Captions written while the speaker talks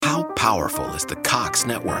powerful is the Cox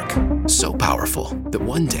network. So powerful that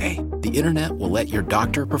one day, the internet will let your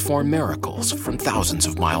doctor perform miracles from thousands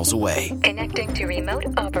of miles away. Connecting to remote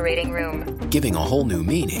operating room. Giving a whole new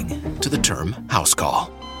meaning to the term house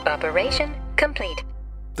call. Operation complete.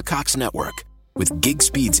 The Cox network. With gig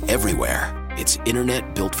speeds everywhere, it's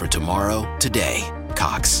internet built for tomorrow, today.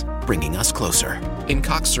 Cox, bringing us closer. In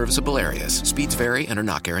Cox serviceable areas, speeds vary and are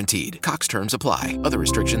not guaranteed. Cox terms apply. Other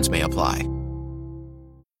restrictions may apply.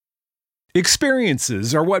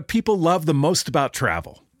 Experiences are what people love the most about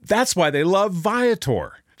travel. That's why they love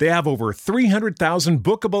Viator. They have over 300,000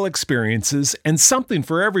 bookable experiences and something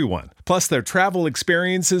for everyone. Plus, their travel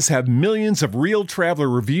experiences have millions of real traveler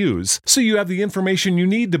reviews, so you have the information you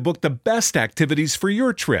need to book the best activities for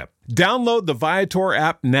your trip. Download the Viator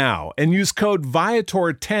app now and use code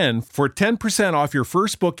Viator10 for 10% off your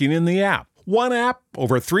first booking in the app. One app,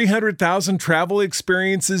 over 300,000 travel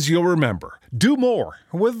experiences you'll remember. Do more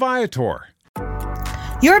with Viator.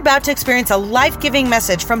 You're about to experience a life-giving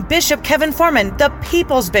message from Bishop Kevin Foreman, the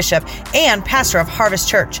People's Bishop and pastor of Harvest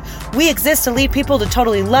Church. We exist to lead people to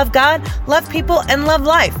totally love God, love people, and love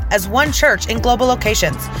life as one church in global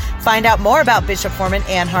locations. Find out more about Bishop Foreman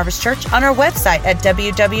and Harvest Church on our website at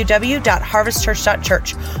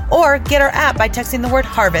www.harvestchurch.church or get our app by texting the word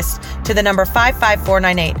HARVEST to the number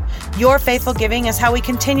 55498. Your faithful giving is how we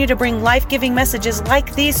continue to bring life-giving messages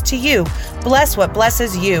like these to you. Bless what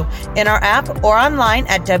blesses you in our app or online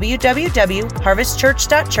at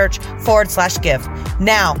www.harvestchurch.church/give.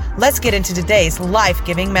 Now, let's get into today's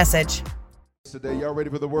life-giving message. Today, y'all ready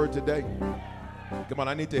for the word today? Come on,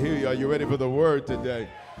 I need to hear you. Are you ready for the word today?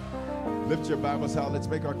 Lift your Bibles out. Let's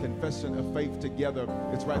make our confession of faith together.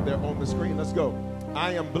 It's right there on the screen. Let's go.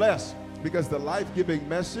 I am blessed because the life-giving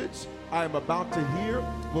message I am about to hear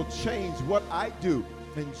will change what I do.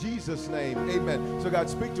 In Jesus' name, amen. So God,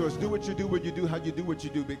 speak to us. Do what you do, what you do, how you do what you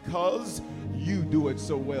do, because you do it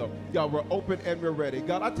so well. God, we're open and we're ready.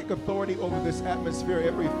 God, I take authority over this atmosphere,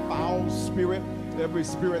 every foul spirit, every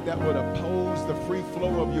spirit that would oppose the free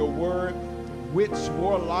flow of your word, witch,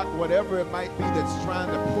 warlock, whatever it might be that's trying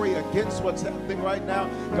to pray against what's happening right now.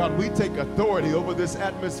 God, we take authority over this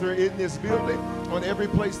atmosphere in this building, on every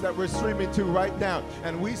place that we're streaming to right now.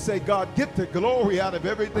 And we say, God, get the glory out of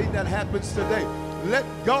everything that happens today. Let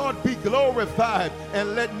God be glorified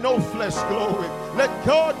and let no flesh glory. Let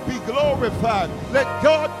God be glorified. Let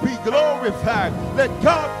God be glorified. Let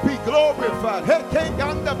God be glorified. Let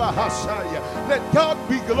God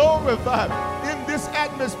be glorified in this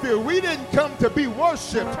atmosphere. We didn't come to be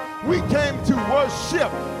worshiped. We came to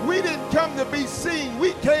worship. We didn't come to be seen.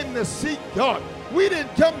 We came to seek God. We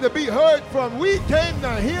didn't come to be heard from. We came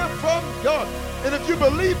to hear from God. And if you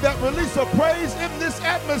believe that, release a praise in this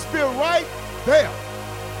atmosphere right there.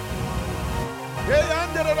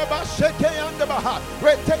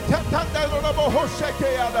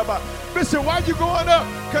 Listen, why you going up?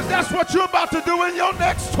 Because that's what you're about to do in your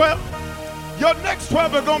next 12. Your next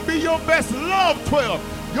 12 are going to be your best love 12.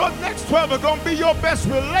 Your next 12 are going to be your best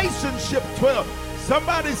relationship 12.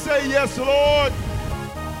 Somebody say, yes, Lord.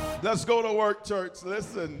 Let's go to work, church.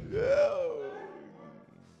 Listen. Yeah.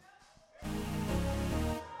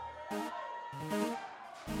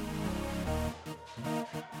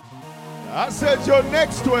 I said your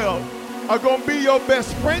next 12 are going to be your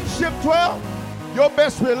best friendship 12, your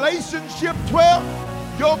best relationship 12,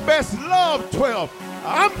 your best love 12.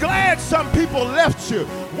 I'm glad some people left you.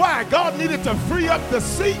 Why? God needed to free up the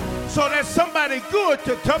seat so that somebody good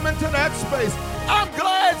could come into that space. I'm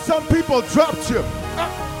glad some people dropped you.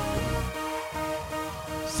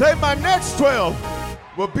 Say my next 12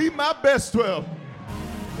 will be my best 12.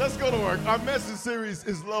 Let's go to work. Our message series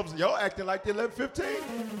is Love. Y'all acting like you're 11-15.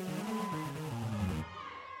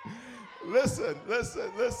 Listen.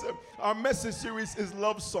 Our message series is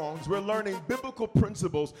Love Songs. We're learning biblical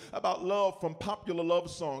principles about love from popular love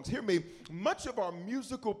songs. Hear me. Much of our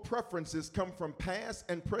musical preferences come from past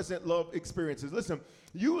and present love experiences. Listen,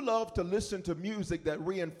 you love to listen to music that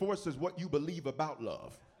reinforces what you believe about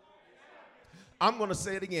love. I'm going to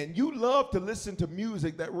say it again. You love to listen to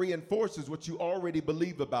music that reinforces what you already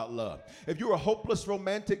believe about love. If you're a hopeless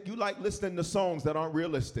romantic, you like listening to songs that aren't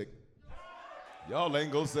realistic. Y'all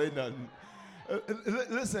ain't gonna say nothing.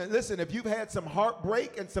 Listen, if you've had some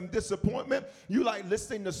heartbreak and some disappointment, you like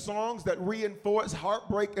listening to songs that reinforce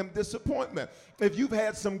heartbreak and disappointment. If you've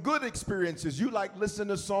had some good experiences, you like listening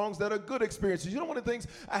to songs that are good experiences. You know, one of the things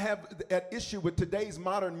I have at issue with today's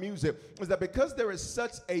modern music is that because there is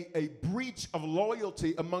such a breach of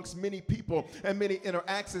loyalty amongst many people and many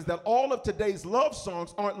interactions, that all of today's love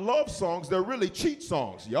songs aren't love songs, they're really cheat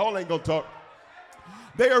songs. Y'all ain't gonna talk.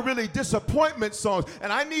 They are really disappointment songs.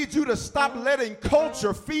 And I need you to stop letting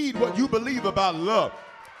culture feed what you believe about love.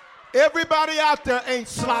 Everybody out there ain't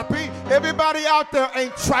sloppy. Everybody out there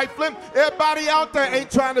ain't trifling. Everybody out there ain't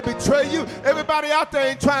trying to betray you. Everybody out there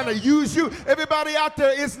ain't trying to use you. Everybody out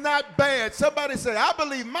there is not bad. Somebody say, I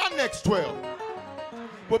believe my next 12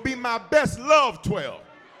 will be my best love 12.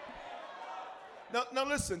 Now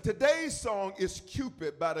listen, today's song is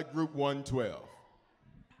Cupid by the group 112.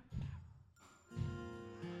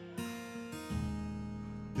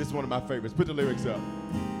 This is one of my favorites. Put the lyrics up.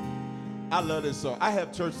 I love this song. I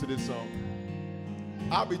have church to this song.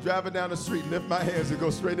 I'll be driving down the street, lift my hands, and go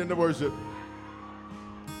straight into worship.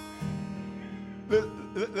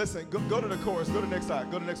 Listen, go to the chorus. Go to the next side.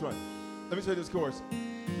 Go to the next one. Let me show you this chorus.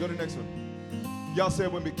 Go to the next one. Y'all say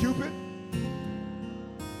it with me. Cupid.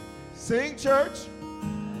 Sing, church.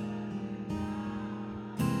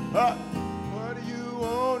 What do you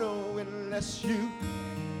want to know unless you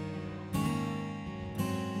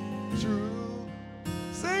true?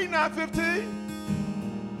 Sing 9:15.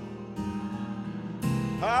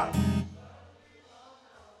 Huh?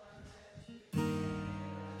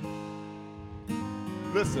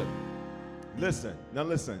 Listen. Now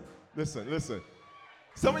listen.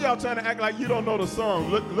 Some of y'all trying to act like you don't know the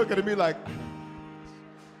song. Look at me like,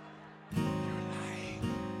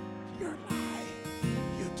 you're lying.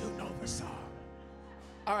 You do know the song.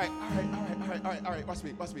 All right. Watch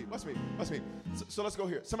me. So let's go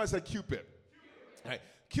here. Somebody said Cupid. All right.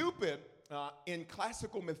 Cupid, in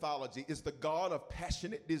classical mythology, is the god of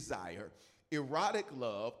passionate desire, erotic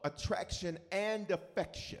love, attraction, and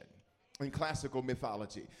affection. In classical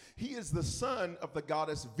mythology, he is the son of the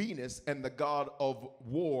goddess Venus and the god of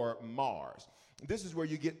war, Mars. This is where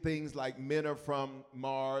you get things like men are from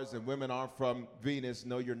Mars and women are from Venus.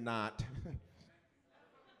 No, you're not.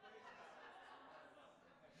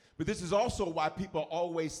 But this is also why people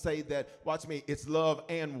always say that, watch me, it's love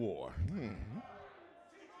and war.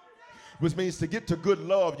 Which means to get to good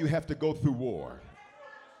love, you have to go through war.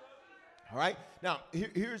 All right? Now,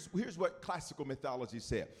 here's what classical mythology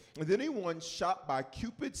said. If anyone shot by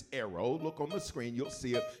Cupid's arrow, look on the screen, you'll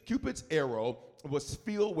see it. Cupid's arrow was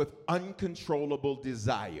filled with uncontrollable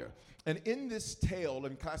desire. And in this tale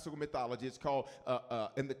in classical mythology, it's called,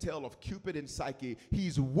 in the tale of Cupid and Psyche,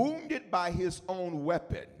 he's wounded by his own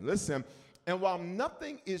weapon. Listen. And while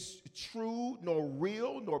nothing is true, nor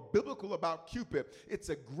real, nor biblical about Cupid, it's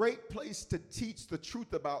a great place to teach the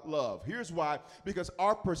truth about love. Here's why. Because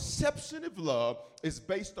our perception of love is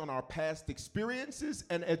based on our past experiences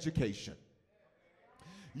and education.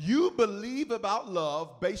 You believe about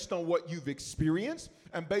love based on what you've experienced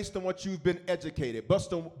and based on what you've been educated,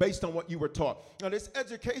 based on what you were taught. Now, this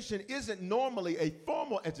education isn't normally a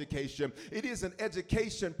formal education. It is an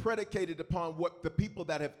education predicated upon what the people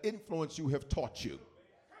that have influenced you have taught you.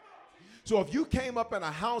 So if you came up in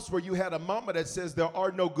a house where you had a mama that says there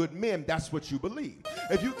are no good men, that's what you believe.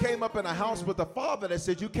 If you came up in a house with a father that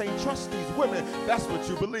said you can't trust these women, that's what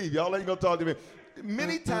you believe. Y'all ain't gonna talk to me.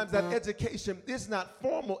 Many times that education is not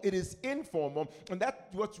formal, it is informal, and that's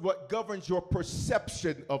what governs your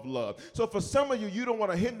perception of love. So for some of you, you don't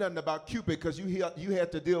want to hear nothing about Cupid because you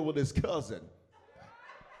had to deal with his cousin.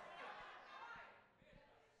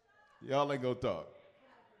 Y'all ain't gonna talk.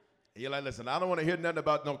 You're like, listen, I don't want to hear nothing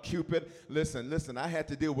about no Cupid. Listen, I had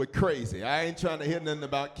to deal with crazy. I ain't trying to hear nothing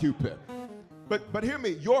about Cupid. But hear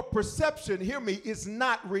me, your perception, is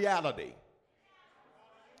not reality.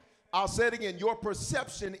 I'll say it again, your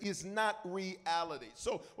perception is not reality.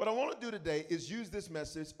 So what I want to do today is use this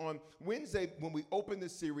message. On Wednesday, when we opened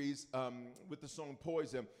this series with the song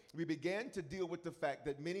Poison, we began to deal with the fact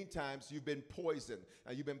that many times you've been poisoned.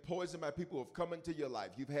 You've been poisoned by people who have come into your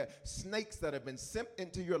life. You've had snakes that have been sent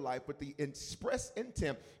into your life with the express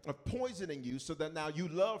intent of poisoning you so that now you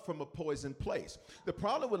love from a poisoned place. The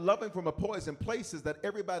problem with loving from a poisoned place is that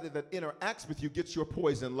everybody that interacts with you gets your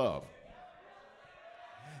poison love.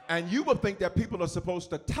 And you will think that people are supposed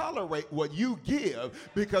to tolerate what you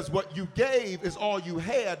give because what you gave is all you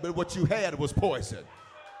had, but what you had was poison.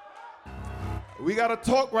 We got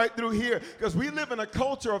to talk right through here because we live in a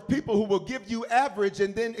culture of people who will give you average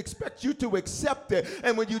and then expect you to accept it.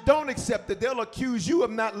 And when you don't accept it, they'll accuse you of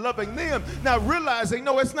not loving them. Now realizing,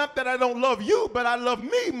 no, it's not that I don't love you, but I love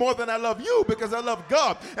me more than I love you because I love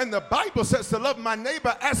God. And the Bible says to love my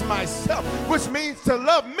neighbor as myself, which means to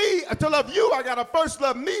love me, to love you, I got to first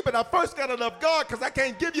love me, but I first got to love God because I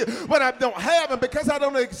can't give you what I don't have. And because I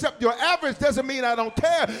don't accept your average doesn't mean I don't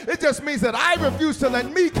care. It just means that I refuse to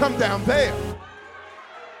let me come down there.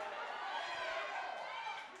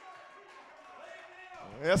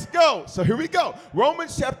 Let's go. So here we go.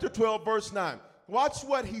 Romans chapter 12, verse 9. Watch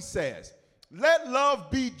what he says. Let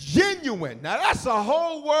love be genuine. Now that's a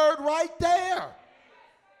whole word right there.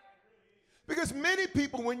 Because many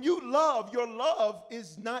people, when you love, your love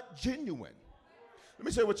is not genuine. Let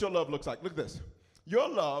me show you what your love looks like. Look at this. Your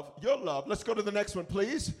love, let's go to the next one,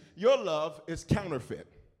 please. Your love is counterfeit.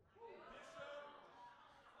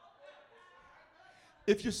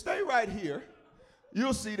 If you stay right here,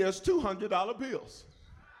 you'll see there's $200 bills.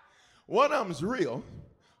 One of them's real,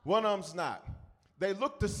 one of them's not. They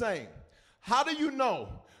look the same. How do you know?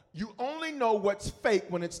 You only know what's fake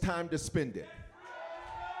when it's time to spend it.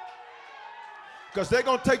 Because they're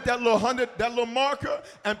going to take that little marker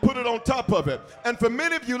and put it on top of it. And for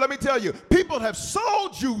many of you, let me tell you, people have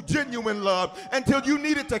sold you genuine love until you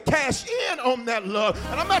needed to cash in on that love.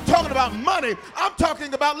 And I'm not talking about money. I'm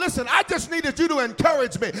talking about, listen, I just needed you to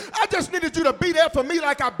encourage me. I just needed you to be there for me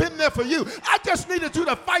like I've been there for you. I just needed you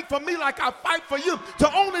to fight for me like I fight for you.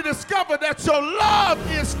 To only discover that your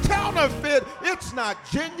love is counterfeit. It's not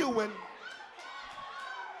genuine.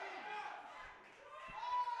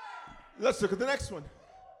 Let's look at the next one.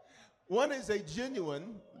 One is a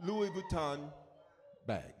genuine Louis Vuitton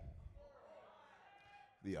bag.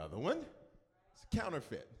 The other one is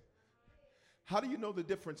counterfeit. How do you know the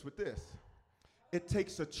difference with this? It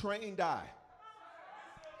takes a trained eye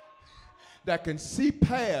that can see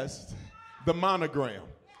past the monogram.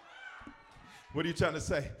 What are you trying to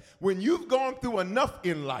say? When you've gone through enough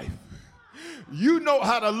in life, you know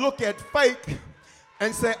how to look at fake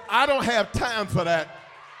and say, I don't have time for that.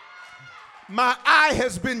 My eye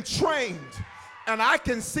has been trained, and I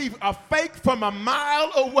can see a fake from a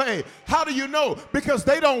mile away. How do you know? Because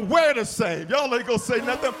they don't wear the same. Y'all ain't gonna say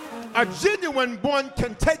nothing. A genuine one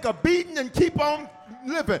can take a beating and keep on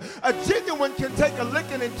living. A genuine can take a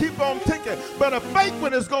licking and keep on ticking. But a fake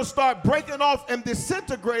one is gonna start breaking off and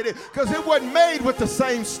disintegrating because it wasn't made with the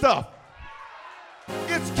same stuff.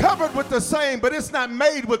 It's covered with the same, but it's not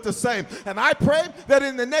made with the same. And I pray that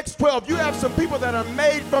in the next 12, you have some people that are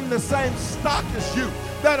made from the same stock as you,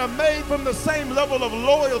 that are made from the same level of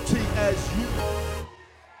loyalty as you.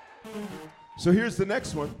 So here's the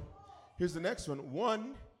next one. Here's the next one.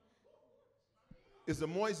 One is a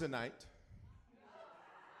moissanite,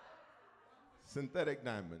 synthetic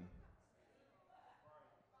diamond.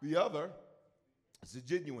 The other is a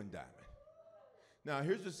genuine diamond. Now,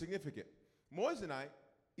 here's the significant. Moissanite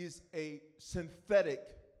is a synthetic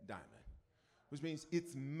diamond, which means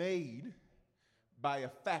it's made by a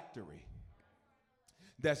factory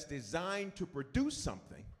that's designed to produce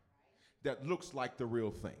something that looks like the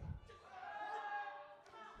real thing.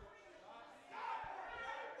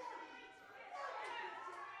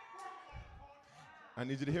 I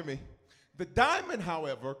need you to hear me. The diamond,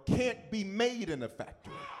 however, can't be made in a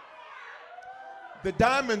factory. The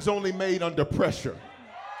diamond's only made under pressure.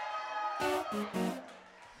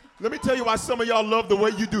 Let me tell you why some of y'all love the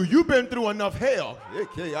way you do. You've been through enough hell.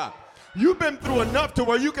 You've been through enough to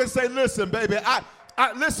where you can say, listen, baby, I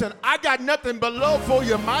got nothing but love for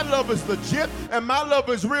you. My love is legit and my love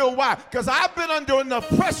is real. Why? Because I've been under enough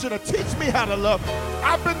pressure to teach me how to love.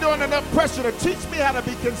 I've been doing enough pressure to teach me how to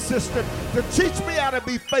be consistent, to teach me how to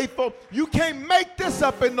be faithful. You can't make this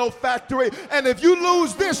up in no factory. And if you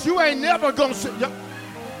lose this, you ain't never going to...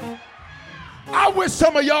 I wish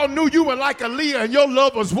some of y'all knew you were like Aaliyah and your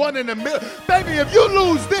love was one in the middle. Baby, if you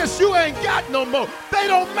lose this, you ain't got no more. They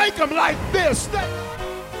don't make them like this.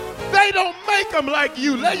 They don't make them like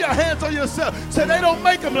you. Lay your hands on yourself. Say, they don't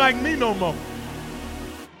make them like me no more.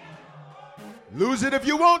 Lose it if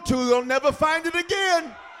you want to. You'll never find it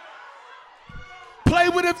again. Play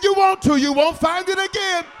with it if you want to. You won't find it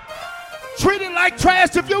again. Treat it like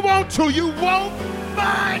trash if you want to. You won't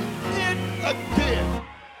find it again.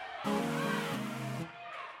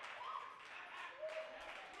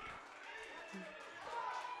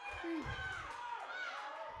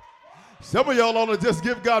 Some of y'all ought to just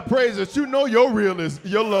give God praise that you know your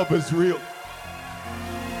love is real.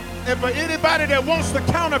 And for anybody that wants the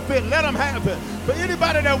counterfeit, let them have it. For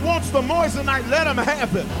anybody that wants the moissanite, let them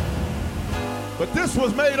have it. But this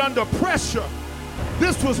was made under pressure.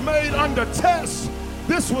 This was made under test.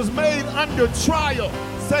 This was made under trial.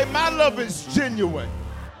 Say, my love is genuine.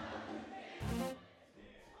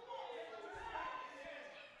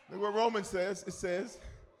 Look what Romans says. It says,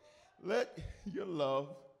 let your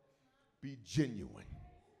love be genuine.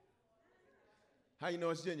 How you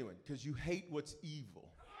know it's genuine? Because you hate what's evil.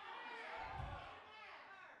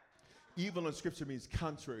 Evil in Scripture means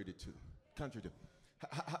contrary to.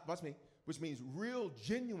 Watch me. Which means real,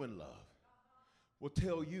 genuine love will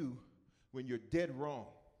tell you when you're dead wrong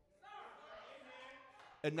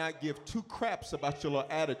and not give two craps about your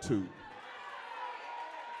little attitude.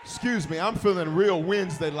 Excuse me, I'm feeling real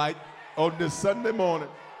Wednesday like. on this Sunday morning.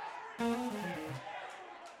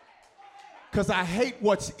 Because I hate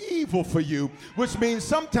what's evil for you, which means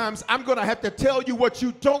sometimes I'm going to have to tell you what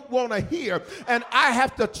you don't want to hear, and I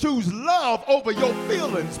have to choose love over your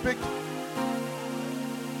feelings.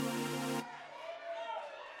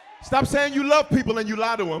 Stop saying you love people and you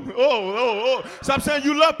lie to them. Stop saying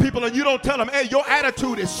you love people and you don't tell them, hey, your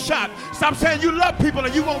attitude is shot. Stop saying you love people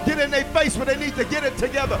and you won't get in their face when they need to get it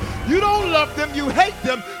together. You don't love them, you hate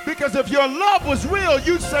them, because if your love was real,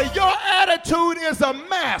 you'd say your attitude is a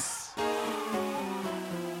mess.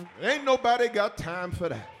 Ain't nobody got time for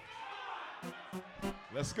that.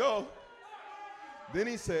 Let's go. Then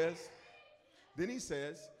he says,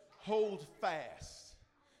 hold fast.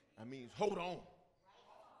 That means hold on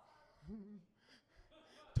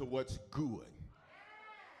to what's good.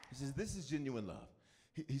 He says, this is genuine love.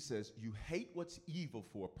 He says, you hate what's evil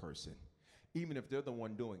for a person, even if they're the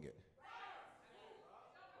one doing it.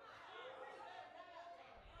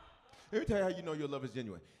 Let me tell you how you know your love is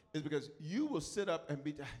genuine. It's because you will sit up and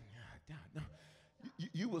be,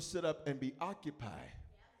 you will sit up and be occupied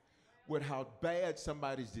with how bad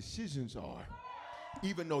somebody's decisions are,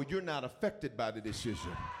 even though you're not affected by the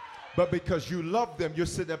decision. But because you love them, you're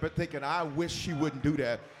sitting up and thinking, I wish she wouldn't do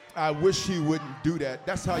that. I wish she wouldn't do that.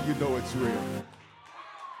 That's how you know it's real.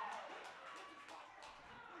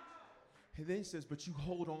 And then he says, but you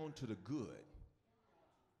hold on to the good.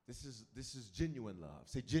 This is genuine love.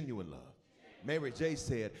 Say genuine love. Mary J.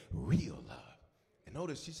 said real love. And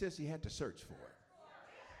notice she says she had to search for it.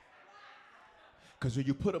 Because when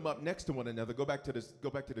you put them up next to one another, go back to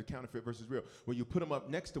the counterfeit versus real. When you put them up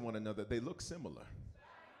next to one another, they look similar.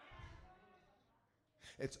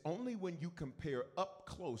 It's only when you compare up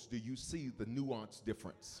close do you see the nuanced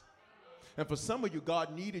difference. And for some of you,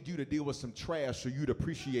 God needed you to deal with some trash so you'd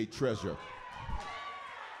appreciate treasure.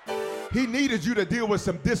 He needed you to deal with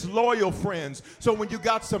some disloyal friends, so when you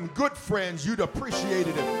got some good friends, you'd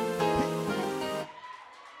appreciated it.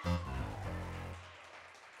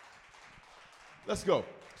 Let's go.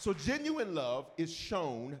 So genuine love is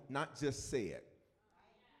shown, not just said.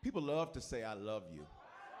 People love to say, I love you.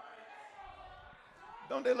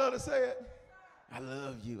 Don't they love to say it? I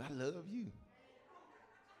love you. I love you.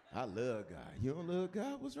 I love God. You don't love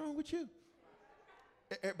God? What's wrong with you?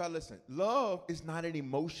 Everybody listen. Love is not an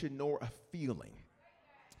emotion nor a feeling.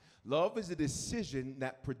 Love is a decision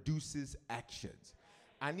that produces actions.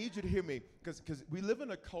 I need you to hear me, because we live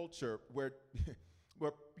in a culture where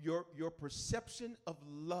your perception of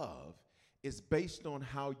love is based on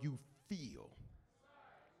how you feel.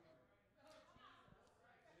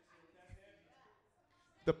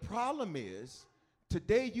 The problem is,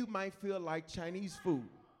 today you might feel like Chinese food.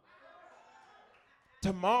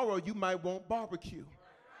 Tomorrow you might want barbecue.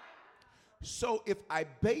 So if I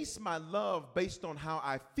base my love based on how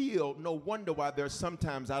I feel, no wonder why there's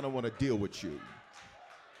sometimes I don't want to deal with you.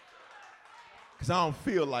 Because I don't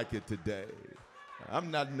feel like it today. I'm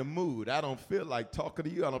not in the mood. I don't feel like talking to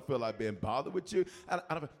you. I don't feel like being bothered with you.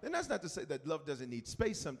 And that's not to say that love doesn't need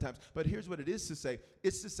space sometimes, but here's what it is to say.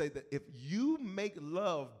 It's to say that if you make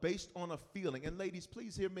love based on a feeling, and ladies,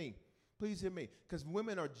 please hear me. Please hear me, because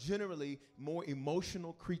women are generally more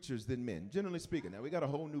emotional creatures than men, generally speaking. Now, we got a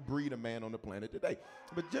whole new breed of man on the planet today.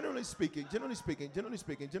 But generally speaking,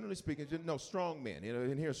 strong men. You know,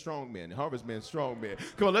 in here, strong men. Harvest men, strong men.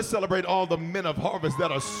 Come on, let's celebrate all the men of Harvest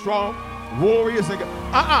that are strong, warriors.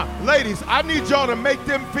 Ladies, I need y'all to make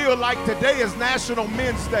them feel like today is National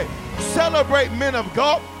Men's Day. Celebrate men of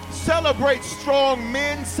God. Celebrate strong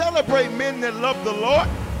men. Celebrate men that love the Lord.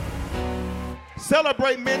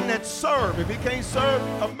 Celebrate men that serve. If he can't serve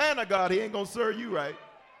a man of God, he ain't going to serve you right.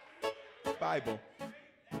 Bible.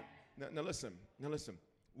 Now listen.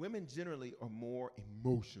 Women generally are more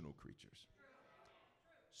emotional creatures.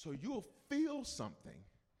 So you'll feel something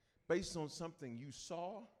based on something you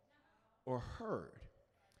saw or heard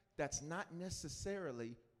that's not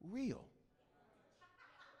necessarily real.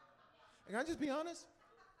 And can I just be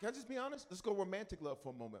honest? Let's go romantic love for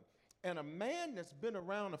a moment. And a man that's been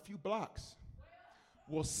around a few blocks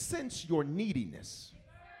will sense your neediness.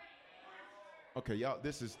 Okay, y'all,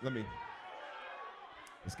 let's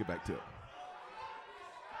get back to it.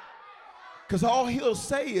 Because all he'll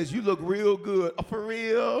say is, you look real good. Oh, for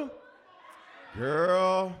real?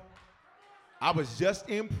 Girl, I was just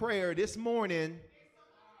in prayer this morning,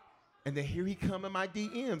 and then here he come in my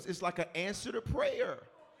DMs. It's like an answer to prayer.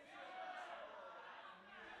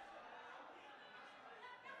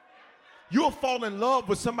 You'll fall in love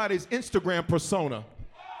with somebody's Instagram persona.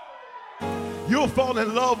 You'll fall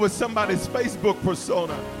in love with somebody's Facebook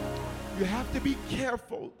persona. You have to be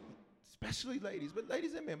careful, especially ladies, but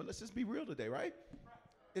ladies and men, but let's just be real today, right?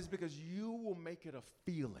 It's because you will make it a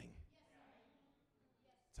feeling.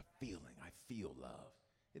 It's a feeling. I feel love.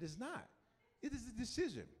 It is not. It is a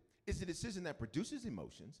decision. It's a decision that produces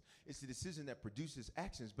emotions. It's a decision that produces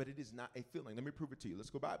actions, but it is not a feeling. Let me prove it to you.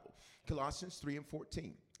 Let's go Bible. Colossians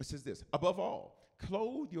 3:14. It says this, above all,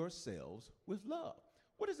 clothe yourselves with love.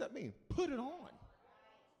 What does that mean? Put it on.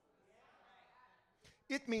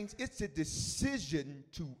 It means it's a decision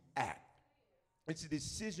to act. It's a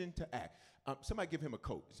decision to act. Somebody give him a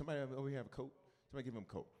coat. Somebody over here have a coat? Somebody give him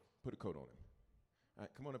a coat. Put a coat on him. All right,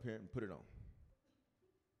 come on up here and put it on. All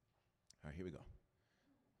right, here we go.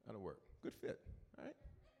 That'll work. Good fit. All right.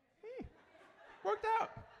 Worked out.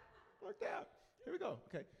 Worked out. Here we go.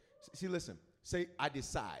 Okay. See, listen. Say, I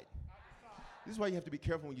decide. This is why you have to be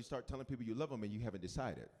careful when you start telling people you love them and you haven't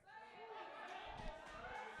decided.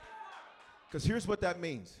 Because here's what that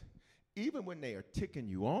means. Even when they are ticking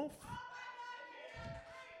you off,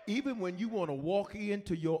 even when you want to walk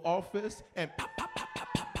into your office and pop, pop, pop, pop,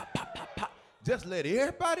 pop, pop, pop, pop, pop, just let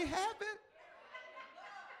everybody have it.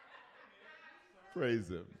 Praise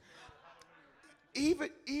him.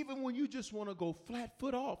 Even when you just want to go flat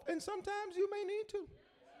foot off, and sometimes you may need to.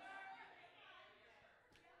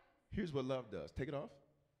 Here's what love does. Take it off.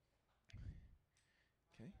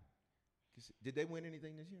 Okay. Did they win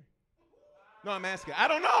anything this year? No, I'm asking. I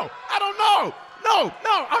don't know. I don't know.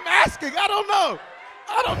 No, I'm asking. I don't know.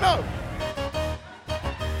 I don't know.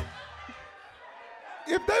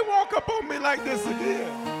 If they walk up on me like this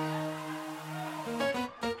again.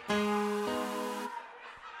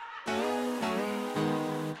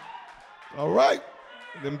 All right.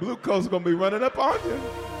 Then blue coats going to be running up on you.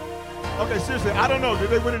 Okay, seriously, I don't know. Did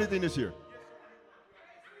they win anything this year?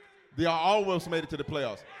 They almost made it to the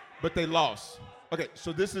playoffs, but they lost. Okay,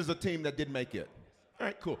 so this is a team that didn't make it. All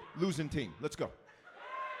right, cool. Losing team. Let's go.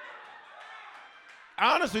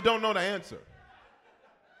 I honestly don't know the answer.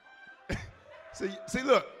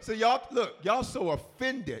 Y'all so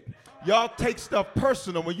offended. Y'all take stuff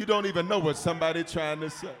personal when you don't even know what somebody's trying to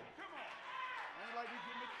say.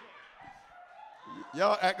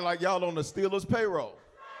 Y'all act like y'all on the Steelers payroll.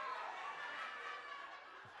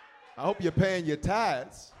 I hope you're paying your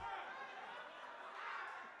tithes.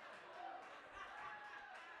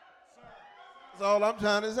 That's all I'm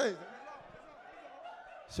trying to say.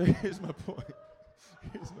 So here's my point.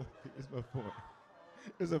 Here's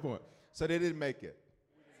my point. So they didn't make it.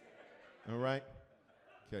 All right?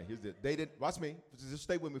 Okay, here's it. They didn't. Watch me. Just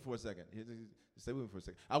stay with me for a second. Stay with me for a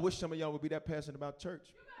second. I wish some of y'all would be that passionate about church.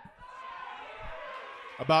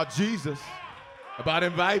 About Jesus. About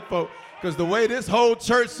invite folk. Because the way this whole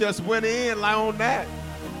church just went in like on that.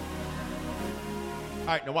 All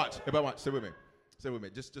right, now watch. Everybody watch. Stay with me. Stay with me.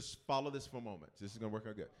 Just follow this for a moment. This is going to work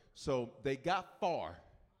out good. So they got far,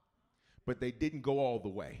 but they didn't go all the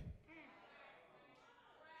way.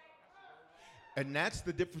 And that's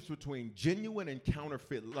the difference between genuine and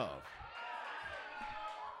counterfeit love.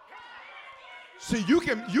 See, you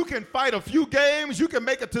can fight a few games, you can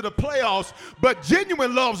make it to the playoffs, but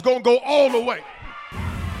genuine love's going to go all the way.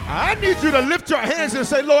 I need you to lift your hands and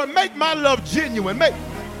say, Lord, make my love genuine.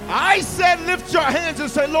 I said lift your hands and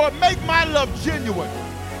say, Lord, make my love genuine.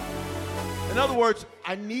 In other words,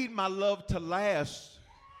 I need my love to last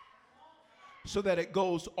so that it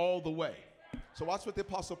goes all the way. So watch what the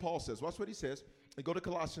Apostle Paul says. Watch what he says. And go to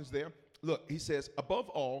Colossians there. Look, he says, above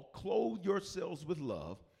all, clothe yourselves with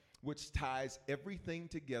love, which ties everything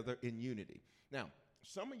together in unity. Now,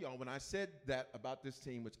 some of y'all, when I said that about this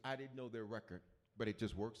team, which I didn't know their record, but it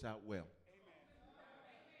just works out well.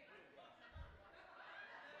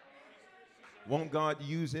 Won't God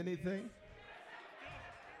use anything?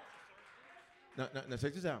 Now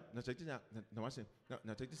check this out. Now check this out. Now watch it.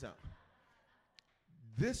 Now check this out.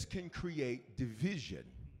 This can create division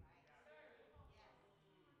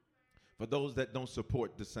for those that don't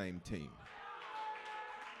support the same team.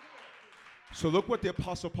 So look what the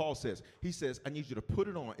Apostle Paul says. He says, I need you to put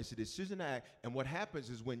it on. It's a decision to act. And what happens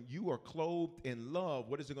is when you are clothed in love,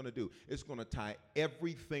 what is it going to do? It's going to tie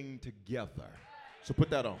everything together. So put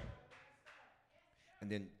that on.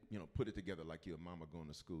 And then, put it together like your mama going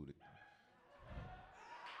to school.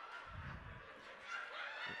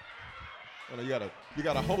 You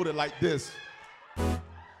gotta hold it like this.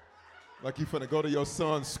 Like you finna go to your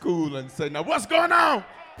son's school and say, now what's going on?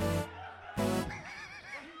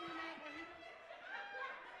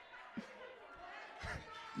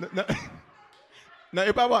 Now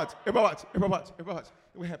everybody watch.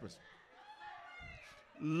 What happens?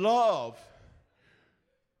 Love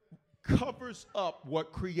covers up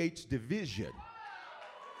what creates division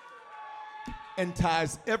and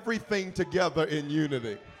ties everything together in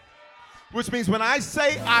unity. Which means when I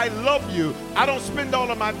say I love you, I don't spend all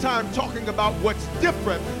of my time talking about what's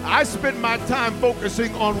different. I spend my time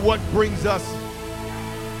focusing on what brings us.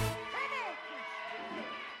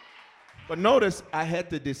 But notice I had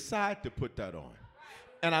to decide to put that on.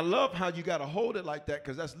 And I love how you got to hold it like that,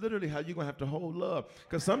 because that's literally how you're going to have to hold love.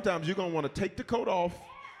 Because sometimes you're going to want to take the coat off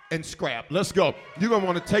and scrap. Let's go. You're going to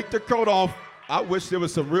want to take the coat off. I wish there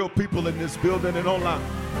was some real people in this building and online.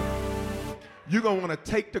 You're going to want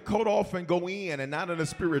to take the coat off and go in, and not in a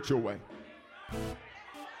spiritual way.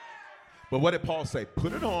 But what did Paul say?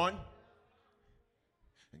 Put it on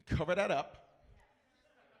and cover that up.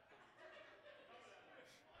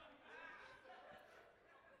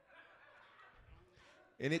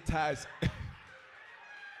 And it ties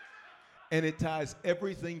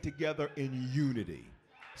everything together in unity.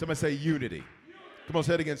 Somebody say unity. Come on,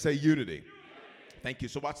 say it again. Say unity. Thank you.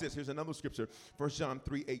 So watch this. Here's another scripture. 1 John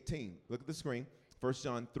 3:18. Look at the screen. 1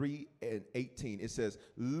 John 3:18. It says,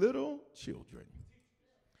 little children,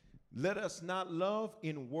 let us not love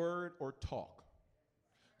in word or talk.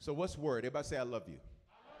 So what's word? Everybody say, I love you.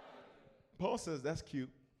 Paul says, that's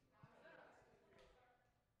cute.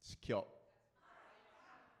 It's cute.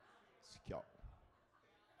 It's cute.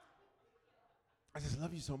 I just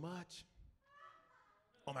love you so much.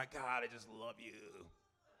 Oh my God, I just love you.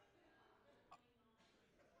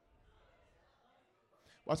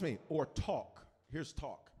 Watch me. Or talk. Here's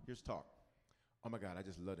talk. Here's talk. Oh my God, I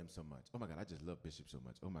just love him so much. Oh my God, I just love Bishop so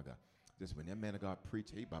much. Oh my God. Just when that man of God preach,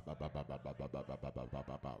 he ba ba ba ba ba ba ba ba ba ba ba ba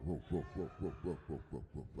ba ba whoa whoa whoa whoa whoa whoa whoa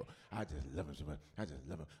whoa whoa. I just love him so much. I just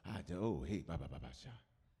love him. I just hey ba ba ba ba sha.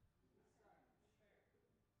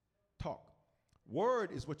 Talk.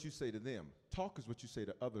 Word is what you say to them. Talk is what you say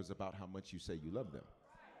to others about how much you say you love them.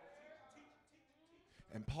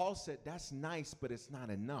 And Paul said that's nice, but it's not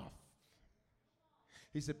enough.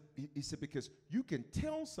 He said because you can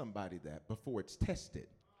tell somebody that before it's tested.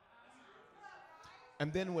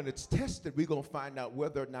 And then when it's tested, we're going to find out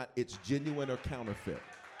whether or not it's genuine or counterfeit.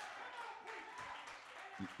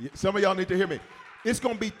 Some of y'all need to hear me. It's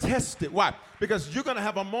going to be tested. Why? Because you're going to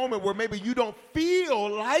have a moment where maybe you don't feel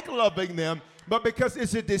like loving them, but because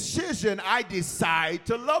it's a decision, I decide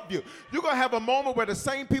to love you. You're going to have a moment where the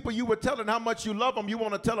same people you were telling how much you love them, you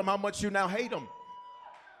want to tell them how much you now hate them.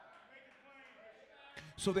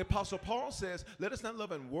 So the Apostle Paul says, let us not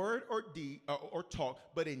love in word or deed or talk,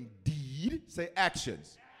 but in deed, say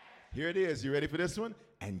actions. Here it is. You ready for this one?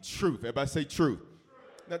 And truth. Everybody say truth.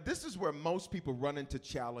 Now, this is where most people run into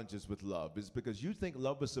challenges with love, is because you think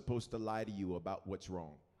love is supposed to lie to you about what's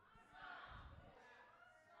wrong.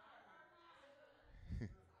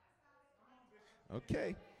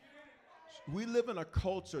 Okay. We live in a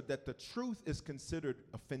culture that the truth is considered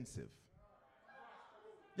offensive.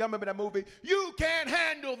 Y'all remember that movie? You can't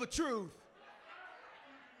handle the truth.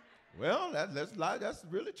 Well, that's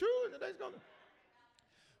really true.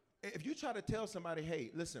 If you try to tell somebody, hey,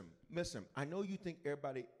 listen, I know you think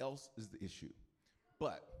everybody else is the issue,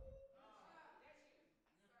 but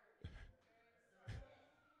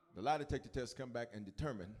the lie detector test come back and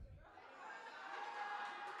determine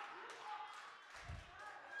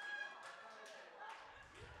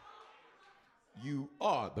you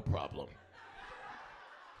are the problem.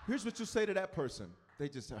 Here's what you say to that person. They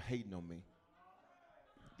just are hating on me.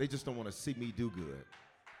 They just don't want to see me do good.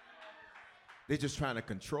 They're just trying to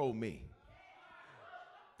control me.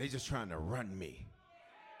 They're just trying to run me.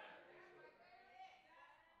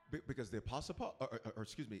 Because the Apostle Paul,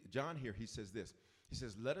 John here, he says this. He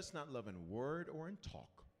says, let us not love in word or in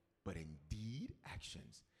talk, but in deed,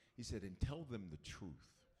 actions. He said, and tell them the truth.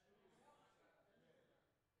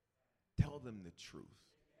 Tell them the truth.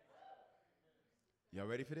 Y'all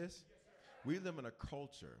ready for this? We live in a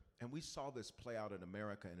culture, and we saw this play out in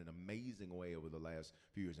America in an amazing way over the last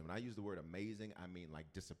few years. And when I use the word amazing, I mean like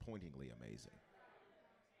disappointingly amazing.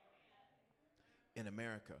 In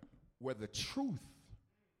America, where the truth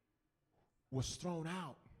was thrown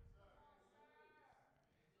out.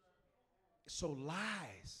 So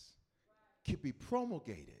lies could be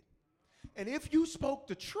promulgated. And if you spoke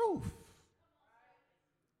the truth,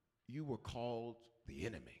 you were called the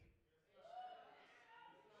enemy.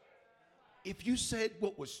 If you said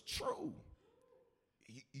what was true,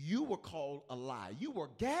 you were called a lie. You were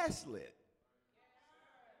gaslit.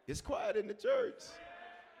 It's quiet in the church.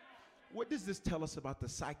 What does this tell us about the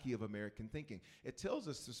psyche of American thinking? It tells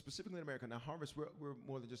us, specifically in America, now Harvest, we're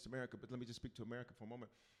more than just America, but let me just speak to America for a moment.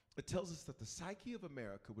 It tells us that the psyche of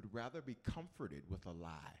America would rather be comforted with a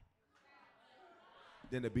lie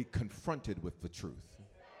than to be confronted with the truth.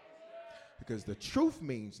 Because the truth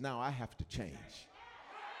means now I have to change.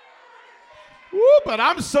 But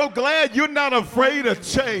I'm so glad you're not afraid of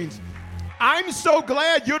change. I'm so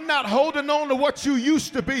glad you're not holding on to what you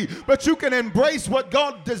used to be, but you can embrace what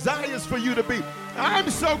God desires for you to be. I'm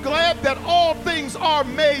so glad that all things are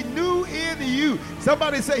made new in you.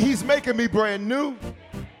 Somebody say, he's making me brand new.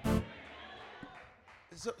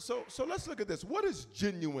 So let's look at this. What is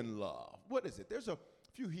genuine love? What is it? There's a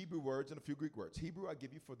few Hebrew words and a few Greek words. Hebrew I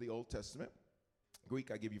give you for the Old Testament. Greek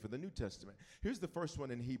I give you for the New Testament. Here's the first one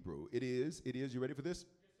in Hebrew. It is, you ready for this?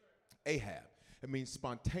 Yes, Ahab. It means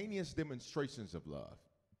spontaneous demonstrations of love,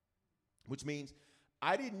 which means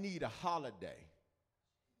I didn't need a holiday.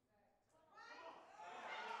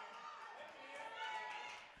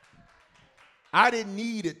 I didn't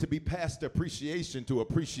need it to be past appreciation to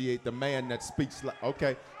appreciate the man that speaks.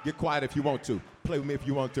 Okay, get quiet if you want to. Play with me if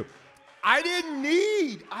you want to. I didn't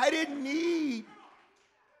need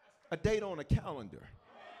a date on a calendar.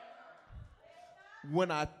 When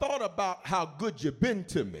I thought about how good you've been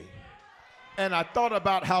to me, and I thought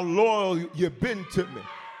about how loyal you've been to me,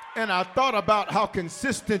 and I thought about how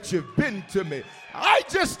consistent you've been to me, I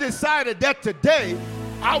just decided that today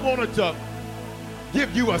I wanted to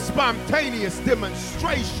give you a spontaneous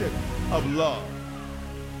demonstration of love.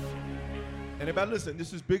 And everybody listen,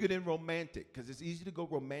 this is bigger than romantic, because it's easy to go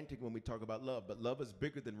romantic when we talk about love, but love is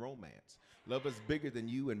bigger than romance. Love is bigger than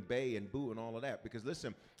you and bae and boo and all of that, because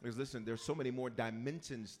listen, there's so many more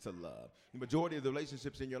dimensions to love. The majority of the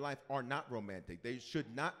relationships in your life are not romantic. They should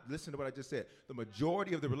not, listen to what I just said. The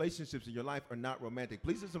majority of the relationships in your life are not romantic.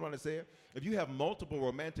 Please listen to what I said. If you have multiple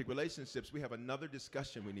romantic relationships, we have another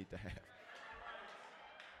discussion we need to have.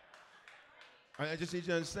 I just need you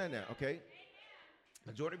to understand that, okay?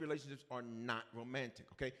 Majority of relationships are not romantic,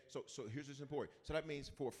 okay? So here's what's important. So that means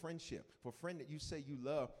for a friendship, for a friend that you say you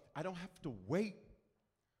love, I don't have to wait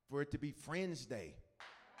for it to be Friends Day.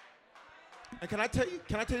 And can I tell you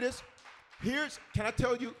this? Can I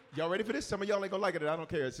tell you, y'all ready for this? Some of y'all ain't gonna like it, I don't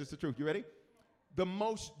care, it's just the truth. You ready? The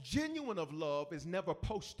most genuine of love is never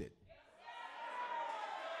posted.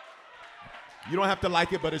 You don't have to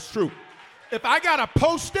like it, but it's true. If I gotta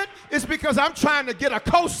post it, it's because I'm trying to get a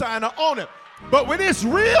cosigner on it. But when it's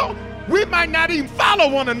real, we might not even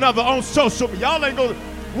follow one another on social media. Y'all ain't gonna.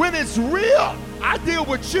 When it's real, I deal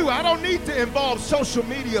with you. I don't need to involve social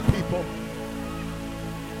media people.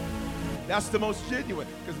 That's the most genuine.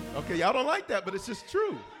 Because, okay, y'all don't like that, but it's just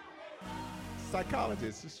true. Psychology,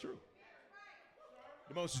 it's just true.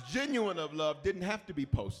 The most genuine of love didn't have to be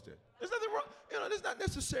posted. There's nothing wrong. There's not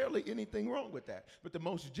necessarily anything wrong with that. But the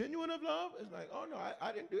most genuine of love is like, oh no,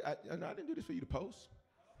 I didn't do this for you to post.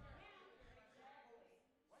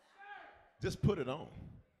 Just put it on.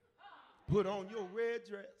 Put on your red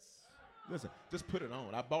dress. Listen, just put it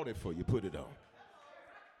on. I bought it for you. Put it on.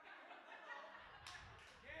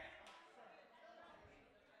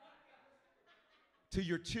 To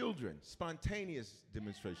your children, spontaneous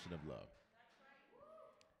demonstration of love.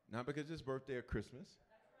 Not because it's birthday or Christmas,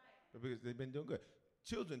 but because they've been doing good.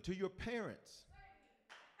 Children, to your parents.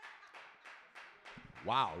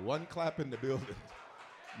 Wow, one clap in the building.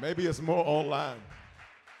 Maybe it's more online.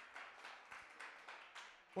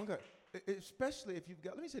 Okay, especially if you've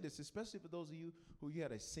got, let me say this, especially for those of you who you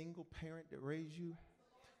had a single parent that raised you,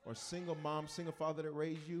 or single mom, single father that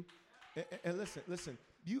raised you. And listen,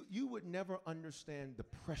 you would never understand the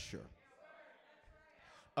pressure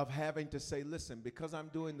of having to say, listen, because I'm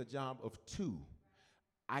doing the job of two,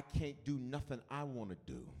 I can't do nothing I want to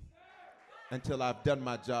do until I've done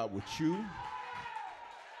my job with you.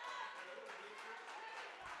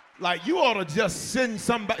 Like, you ought to just send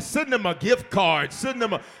them a gift card, send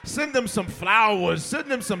them some flowers,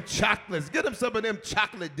 send them some chocolates, get them some of them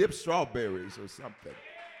chocolate dipped strawberries or something.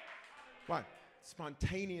 Why?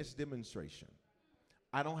 Spontaneous demonstration.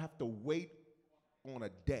 I don't have to wait on a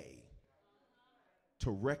day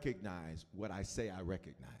to recognize what I say I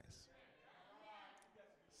recognize.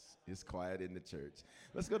 It's quiet in the church.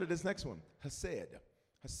 Let's go to this next one. Hesed.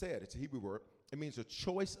 Hesed, it's a Hebrew word. It means a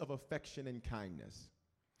choice of affection and kindness.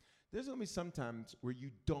 There's going to be sometimes where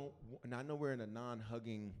you don't, and I know we're in a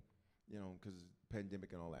non-hugging, because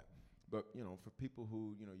pandemic and all that, but, for people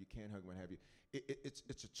who, you can't hug, what have you,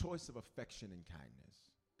 it's a choice of affection and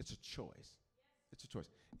kindness. It's a choice. It's a choice.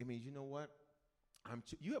 It means, you know what?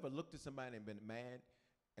 You ever looked at somebody and been mad,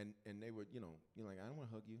 and they were, you're like, I don't want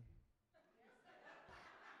to hug you.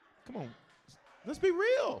 Come on. Let's be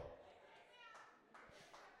real.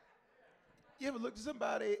 You ever looked at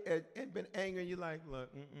somebody and been angry and you're like,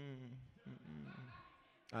 look,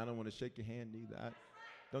 I don't want to shake your hand either.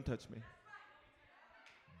 Don't touch me.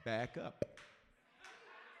 Back up.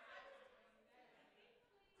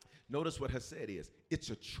 Notice what Hesed is.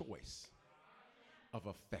 It's a choice of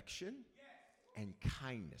affection and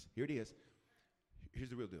kindness. Here it is. Here's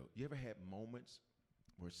the real deal. You ever had moments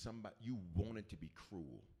where somebody, you wanted to be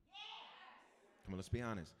cruel? Come on, let's be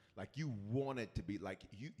honest. Like you wanted to be, like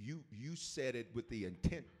you said it with the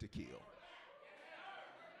intent to kill.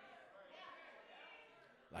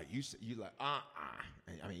 Like you like, I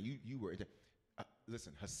mean, you were,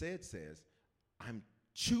 listen, Hesed says, I'm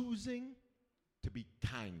choosing to be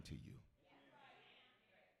kind to you.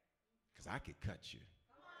 Because I could cut you.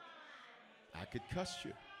 I could cuss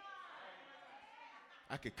you.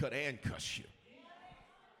 I could cut and cuss you.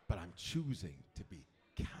 But I'm choosing to be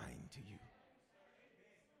kind to you.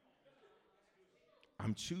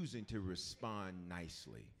 I'm choosing to respond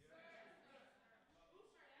nicely.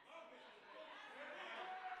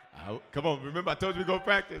 Come on, remember I told you we go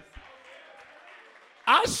practice.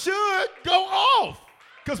 I should go off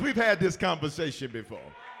because we've had this conversation before.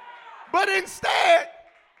 But instead,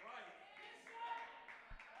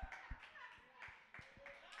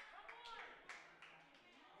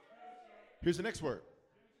 here's the next word.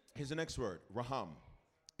 Here's the next word, raham.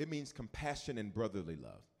 It means compassion and brotherly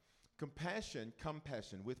love. Compassion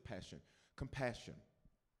with passion. Compassion.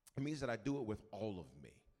 It means that I do it with all of me.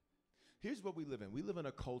 Here's what we live in. We live in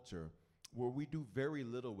a culture where we do very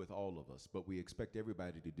little with all of us, but we expect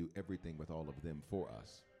everybody to do everything with all of them for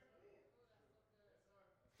us.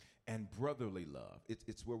 And brotherly love,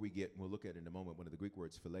 it's where we get, we'll look at it in a moment, one of the Greek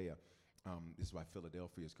words, philia. This is why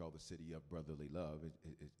Philadelphia is called the city of brotherly love.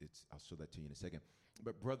 I'll show that to you in a second.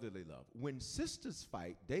 But brotherly love. When sisters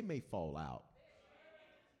fight, they may fall out.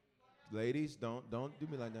 Ladies, don't do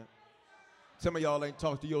me like that. Some of y'all ain't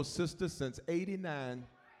talked to your sister since '89.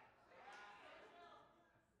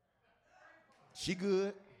 She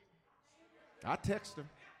good. I text her.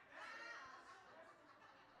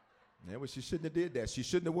 Yeah, well, she shouldn't have did that. She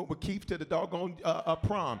shouldn't have went with Keith to the doggone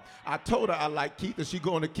prom. I told her I like Keith, and she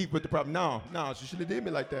going to Keith with the prom. No, she shouldn't have did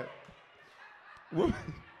me like that.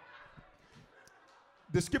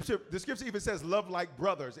 The scripture even says love like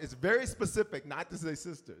brothers. It's very specific, not to say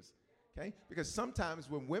sisters. Okay? Because sometimes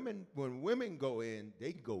when women go in,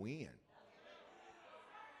 they go in.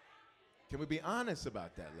 Can we be honest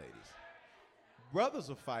about that, ladies? Brothers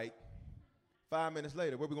will fight. 5 minutes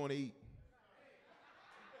later, where we going to eat?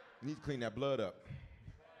 You need to clean that blood up.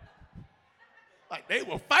 Like they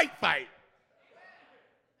will fight.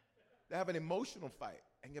 They have an emotional fight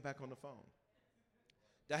and get back on the phone.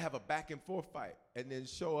 They have a back and forth fight and then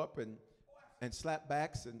show up and slap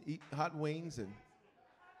backs and eat hot wings and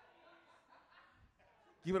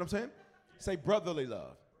you know what I'm saying? Say brotherly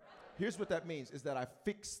love. Here's what that means is that I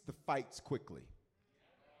fix the fights quickly.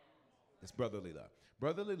 It's brotherly love.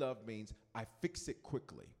 Brotherly love means I fix it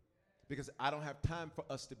quickly because I don't have time for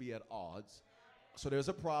us to be at odds. So there's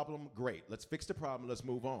a problem, great. Let's fix the problem, let's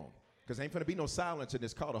move on. Because ain't gonna be no silence in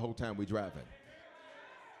this car the whole time we driving.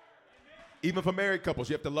 Even for married couples,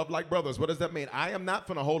 you have to love like brothers. What does that mean? I am not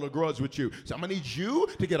gonna hold a grudge with you. So I'm gonna need you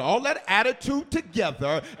to get all that attitude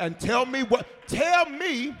together and tell me what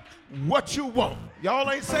you want. Y'all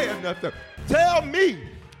ain't saying nothing. Tell me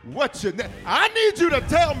what you need. I need you to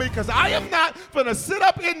tell me because I am not gonna sit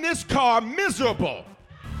up in this car miserable.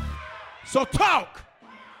 So talk.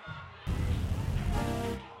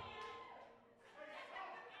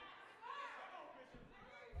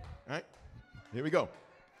 All right, here we go.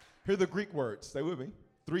 Here are the Greek words. Stay with me.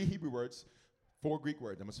 3 Hebrew words, 4 Greek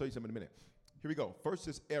words. I'm going to show you some in a minute. Here we go. First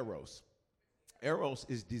is eros. Eros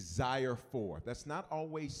is desire for. That's not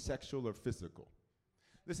always sexual or physical.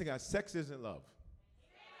 Listen, guys, sex isn't love.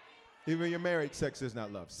 Even when you're married, sex is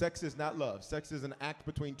not love. Sex is not love. Sex is an act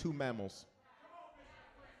between 2 mammals.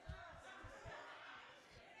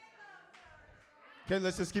 Okay,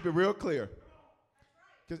 let's just keep it real clear.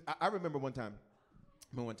 Because I remember one time,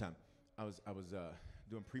 I was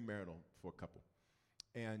doing premarital for a couple,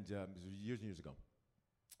 and it was years and years ago.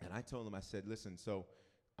 And I told them, I said, listen, so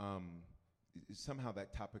somehow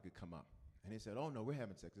that topic had come up. And they said, oh, no, we're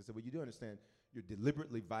having sex. I said, well, you do understand you're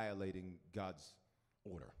deliberately violating God's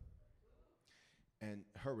order. And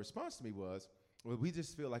her response to me was, well, we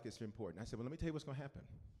just feel like it's important. I said, well, let me tell you what's going to happen.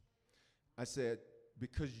 I said,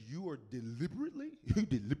 because you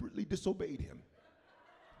deliberately disobeyed him.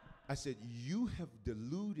 I said, you have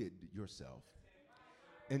deluded yourself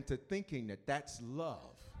into thinking that that's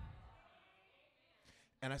love.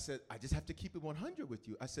 And I said, I just have to keep it 100 with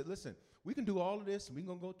you. I said, listen, we can do all of this, and we're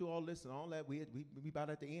going to go through all this and all that. We about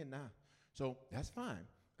at the end now. So that's fine.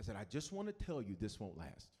 I said, I just want to tell you this won't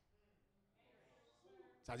last.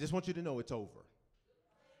 So I just want you to know it's over.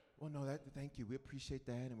 Well, no, thank you. We appreciate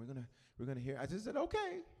that, and we're gonna hear. I just said,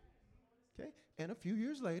 okay. And a few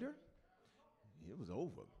years later, it was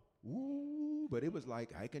over. Ooh, but it was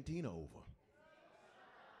like Ike and Tina over.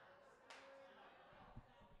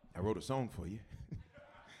 I wrote a song for you.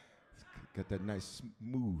 Got that nice,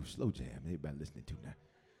 smooth, slow jam everybody listening to now.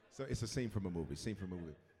 So it's a scene from a movie,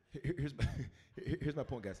 Here's my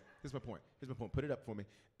point, guys. Here's my point. Put it up for me.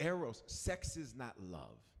 Eros, sex is not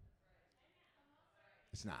love.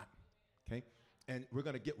 It's not, okay? And we're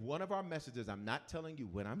going to get one of our messages. I'm not telling you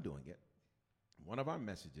when I'm doing it. One of our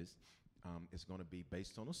messages is going to be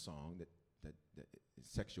based on a song that is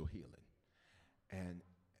sexual healing. And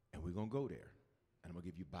we're going to go there. And I'm going to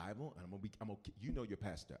give you Bible, and you know your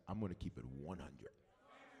pastor. I'm going to keep it 100.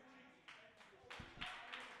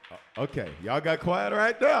 Okay, y'all got quiet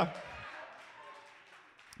right there.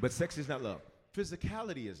 But sex is not love.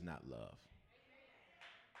 Physicality is not love.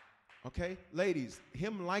 Okay, ladies,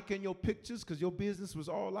 him liking your pictures because your business was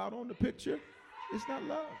all out on the picture, it's not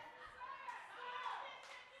love.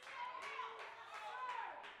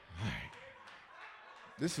 All right.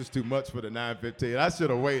 This is too much for the 9:15. I should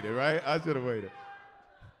have waited, right? I should have waited.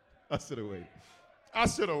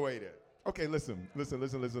 Okay, listen.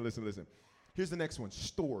 Here's the next one,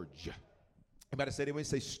 storage. Everybody say it when you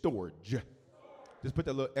say storage. Just put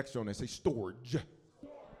that little extra on there, say storage.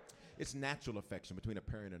 It's natural affection between a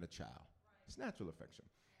parent and a child. It's natural affection.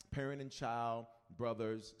 Parent and child,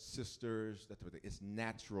 brothers, sisters, that type of thing. It's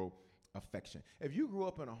natural affection. If you grew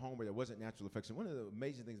up in a home where there wasn't natural affection, one of the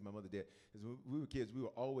amazing things my mother did is when we were kids, we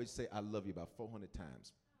would always say, I love you about 400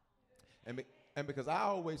 times. And because I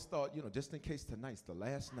always thought, just in case tonight's the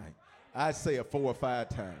last night, I'd say it 4 or 5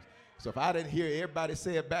 times. So if I didn't hear everybody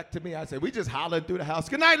say it back to me, I'd say, we just hollering through the house,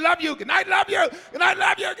 good night, love you, good night, love you, good night,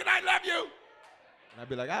 love you, good night, love you. And I'd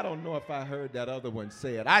be like, I don't know if I heard that other one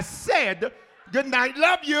say it. I said, good night,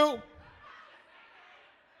 love you.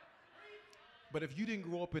 But if you didn't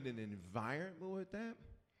grow up in an environment with that,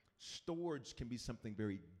 storage can be something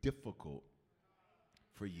very difficult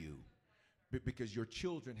for you because your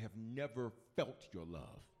children have never felt your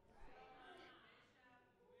love.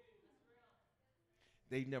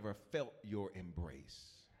 They never felt your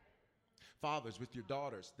embrace. Fathers, with your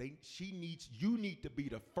daughters, you need to be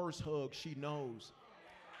the first hug she knows.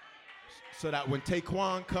 So that when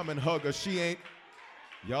Taquan come and hug her,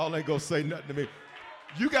 y'all ain't gonna say nothing to me.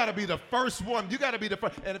 You gotta be the first one. You gotta be the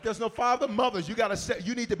first. And if there's no father, mothers, you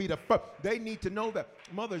need to be the first. They need to know that.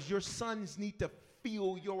 Mothers, your sons need to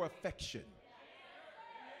feel your affection.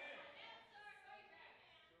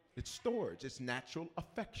 It's storage. It's natural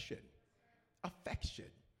affection. Affection.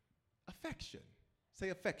 Say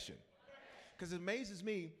affection. Because it amazes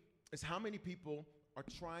me is how many people are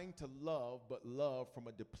trying to love, but love from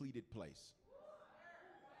a depleted place.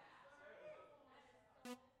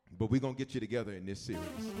 But we're going to get you together in this series.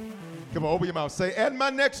 Come on, open your mouth. Say, and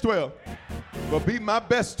my next 12 will be my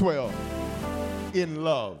best 12 in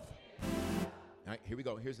love. All right, here we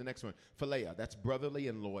go. Here's the next one. Philia, that's brotherly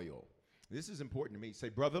and loyal. This is important to me. Say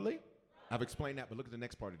brotherly. I've explained that, but look at the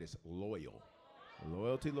next part of this. Loyal.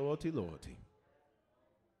 Loyalty, loyalty, loyalty.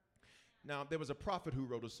 Now, there was a prophet who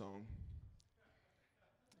wrote a song.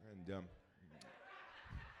 And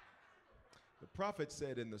the prophet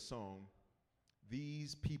said in the song,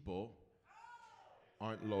 these people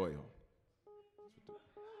aren't loyal.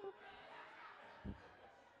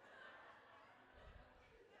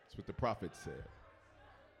 That's what the prophet said.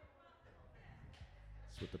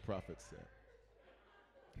 That's what the prophet said.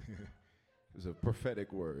 It was a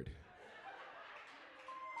prophetic word.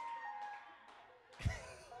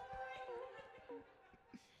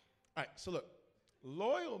 All right, so look,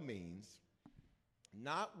 loyal means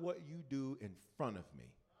not what you do in front of me.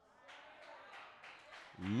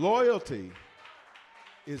 Loyalty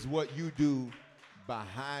is what you do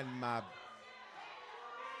behind my.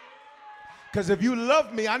 Because if you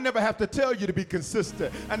love me, I never have to tell you to be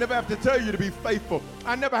consistent. I never have to tell you to be faithful.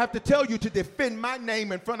 I never have to tell you to defend my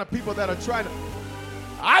name in front of people that are trying to.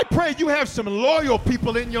 I pray you have some loyal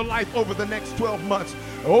people in your life over the next 12 months.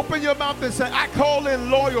 Open your mouth and say, I call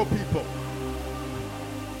in loyal people.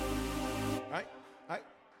 All right.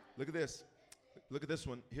 Look at this. Look at this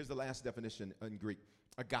one. Here's the last definition in Greek.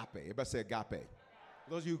 Agape. Everybody say agape.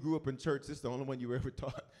 Those of you who grew up in church, this is the only one you were ever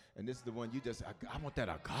taught. And this is the one you just, I want that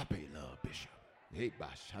agape love, Bishop. All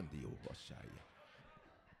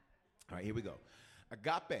right, here we go.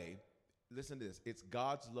 Agape, listen to this. It's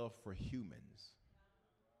God's love for humans.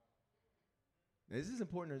 Now, this is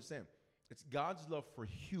important to understand. It's God's love for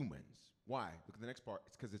humans. Why? Look at the next part.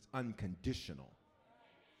 It's because it's unconditional.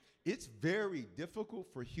 It's very difficult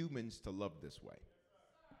for humans to love this way.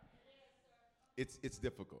 It's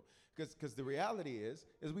difficult. Because the reality is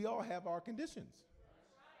we all have our conditions.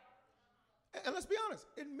 And let's be honest,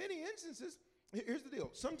 in many instances, here's the deal.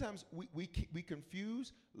 Sometimes we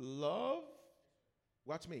confuse love,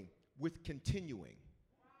 watch me, with continuing.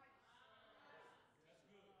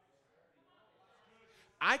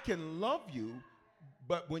 I can love you,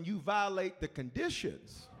 but when you violate the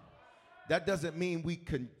conditions, that doesn't mean we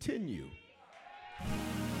continue.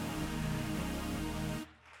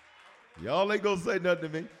 Y'all ain't gonna say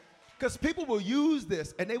nothing to me. Because people will use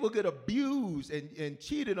this and they will get abused and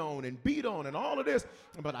cheated on and beat on and all of this.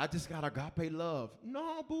 But I just got agape love.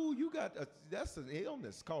 No, boo, that's an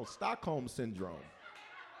illness called Stockholm Syndrome,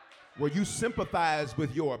 where you sympathize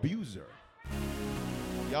with your abuser.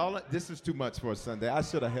 Y'all, this is too much for a Sunday. I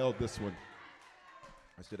should have held this one.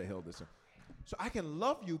 So I can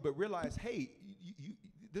love you, but realize, hey,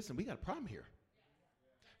 listen, we got a problem here.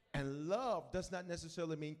 And love does not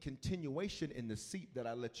necessarily mean continuation in the seat that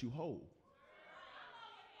I let you hold.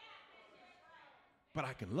 But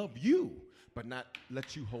I can love you, but not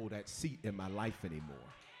let you hold that seat in my life anymore.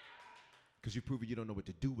 Because you've proven you don't know what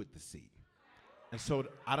to do with the seat. And so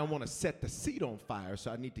I don't want to set the seat on fire,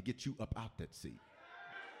 so I need to get you up out that seat.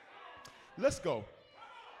 Let's go.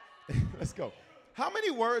 Let's go. How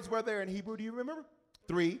many words were there in Hebrew? Do you remember?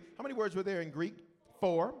 3. How many words were there in Greek?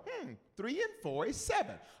 4. 3 and 4 is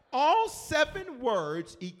 7. All 7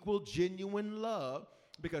 words equal genuine love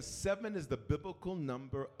because 7 is the biblical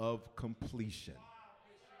number of completion.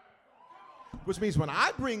 Which means when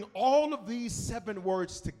I bring all of these 7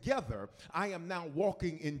 words together, I am now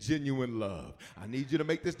walking in genuine love. I need you to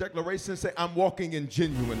make this declaration and say, I'm walking in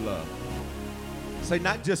genuine love. Say,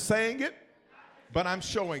 not just saying it, but I'm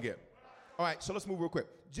showing it. All right, so let's move real quick.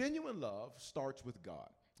 Genuine love starts with God.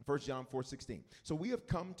 1 John 4:16. So we have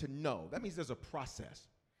come to know. That means there's a process.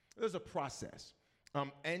 There's a process.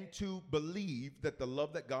 And to believe that the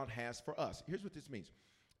love that God has for us. Here's what this means.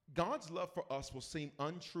 God's love for us will seem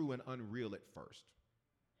untrue and unreal at first.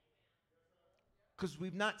 Because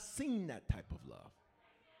we've not seen that type of love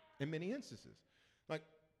in many instances. Like,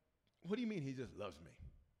 what do you mean he just loves me?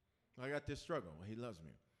 I got this struggle, and he loves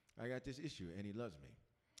me. I got this issue, and he loves me.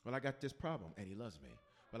 Well, I got this problem, and he loves me.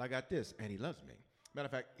 Well, I got this, and he loves me. Matter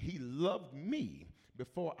of fact, he loved me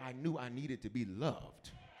before I knew I needed to be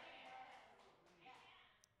loved.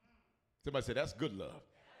 Somebody say, that's good love.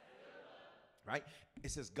 Right?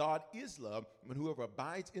 It says God is love, and whoever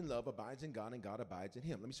abides in love abides in God, and God abides in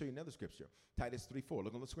him. Let me show you another scripture. Titus 3:4.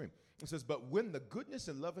 Look on the screen. It says, but when the goodness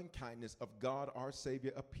and loving kindness of God our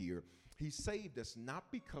Savior appeared, he saved us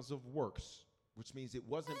not because of works, which means it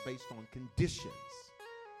wasn't based on conditions.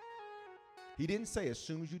 He didn't say, as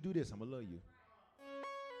soon as you do this, I'm going to love you.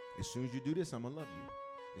 As soon as you do this, I'm going to love you.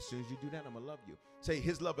 As soon as you do that, I'm going to love you. Say,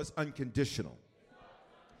 his love is unconditional.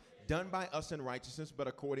 Done by us in righteousness, but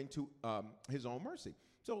according to his own mercy.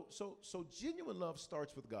 So genuine love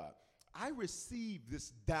starts with God. I receive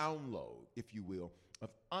this download, if you will, of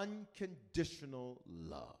unconditional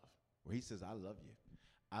love, where he says, I love you.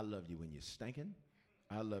 I love you when you're stinking.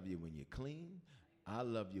 I love you when you're clean. I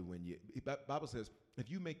love you when you, the Bible says, if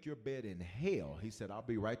you make your bed in hell, he said, I'll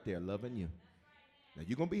be right there loving you. Now,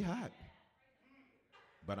 you're going to be hot,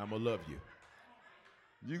 but I'm going to love you.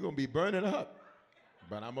 You're going to be burning up,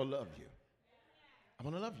 but I'm going to love you. I'm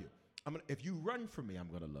going to love you. If you run from me, I'm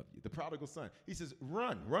going to love you. The prodigal son, he says,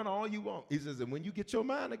 run all you want. He says, and when you get your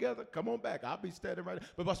mind together, come on back. I'll be standing right there.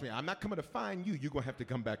 But watch me, I'm not coming to find you. You're going to have to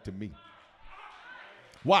come back to me.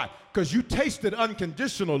 Why? Because you tasted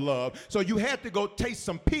unconditional love, so you had to go taste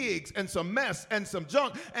some pigs and some mess and some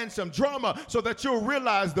junk and some drama so that you'll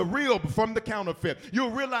realize the real from the counterfeit.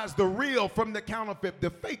 You'll realize the real from the counterfeit,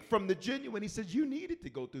 the fake from the genuine. He says you needed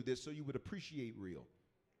to go through this so you would appreciate real.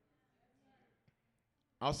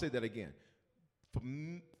 I'll say that again.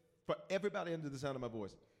 For everybody under the sound of my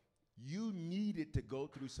voice, you needed to go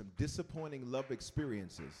through some disappointing love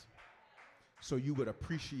experiences so you would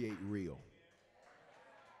appreciate real.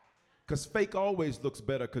 Because fake always looks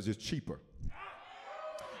better because it's cheaper.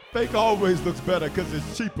 Fake always looks better because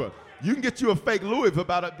it's cheaper. You can get you a fake Louis for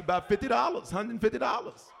about $50,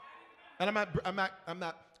 $150. And I'm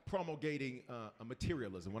not promulgating a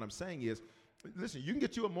materialism. What I'm saying is, listen, you can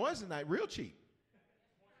get you a moissanite real cheap.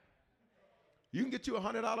 You can get you a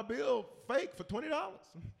 $100 bill fake for $20.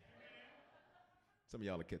 Some of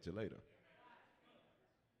y'all will catch it later.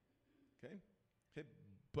 Okay?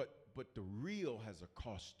 But the real has a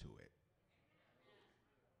cost to it.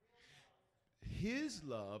 His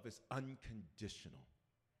love is unconditional.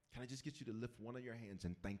 Can I just get you to lift one of your hands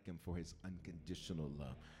and thank him for his unconditional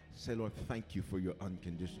love? Say, Lord, thank you for your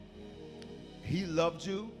unconditional. He loved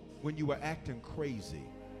you when you were acting crazy.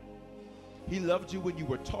 He loved you when you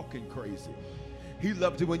were talking crazy. He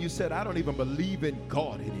loved you when you said, I don't even believe in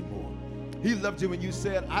God anymore. He loved you when you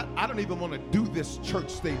said, I don't even want to do this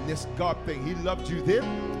church thing, this God thing. He loved you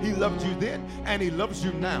then, he loved you then, and he loves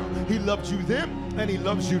you now. He loved you then, and he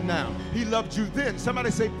loves you now. He loved you then. Somebody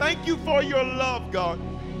say, thank you for your love, God.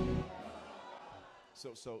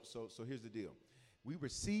 So here's the deal. We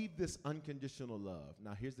receive this unconditional love.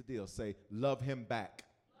 Now here's the deal. Say, love him back.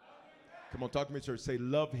 Come on, talk to me, church. Say,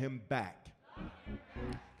 love him back.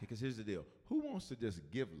 Because here's the deal. Who wants to just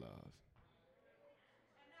give love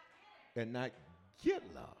and not get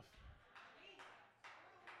love?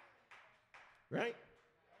 Right?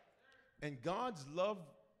 And God's love,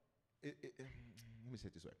 let me say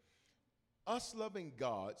it this way. Us loving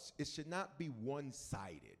God, it should not be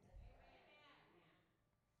one-sided.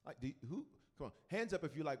 Like, come on, hands up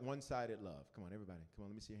if you like one-sided love. Come on, everybody. Come on,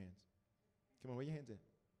 let me see your hands. Come on, where your hands at?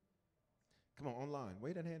 Come on, online.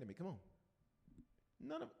 Wave that hand at me. Come on.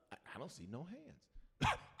 I don't see no hands.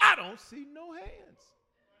 I don't see no hands.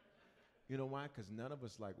 You know why? Because none of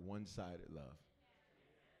us like one-sided love.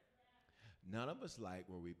 None of us like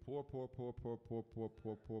where we pour,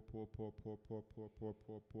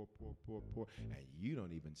 and you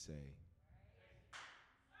don't even say.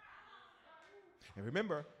 And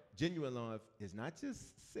remember, genuine love is not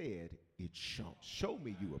just said, it's shown. Show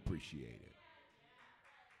me you appreciate it.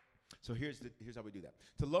 So here's how we do that.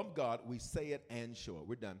 To love God, we say it and show it.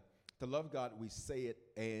 We're done. To love God, we say it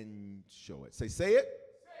and show it. Say it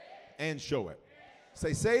and show it.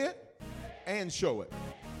 Say it and show it.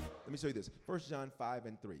 Let me show you this. 1 John 5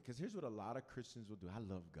 and 3. Because here's what a lot of Christians will do. I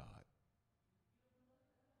love God.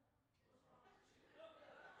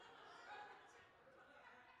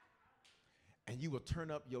 And you will turn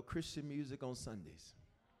up your Christian music on Sundays.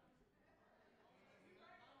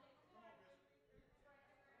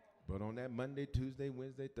 But on that Monday, Tuesday,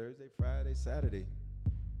 Wednesday, Thursday, Friday, Saturday,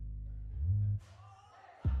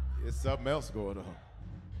 it's something else going on.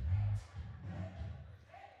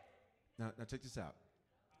 Now check this out.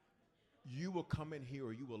 You will come in here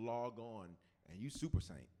or you will log on and you super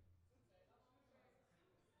saint.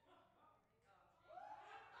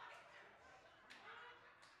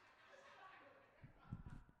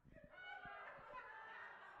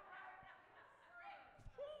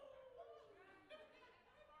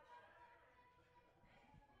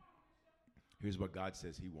 Here's what God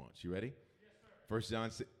says he wants. You ready? 1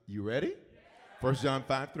 John, you ready? 1 John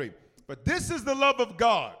 5:3. But this is the love of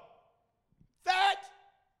God, that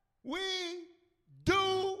we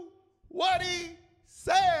do what he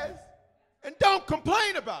says and don't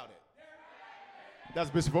complain about it.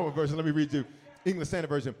 That's Bishop Foreman version. Let me read you English Standard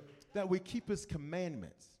Version. That we keep his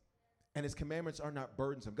commandments, and his commandments are not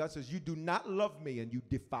burdensome. God says, you do not love me and you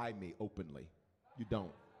defy me openly. You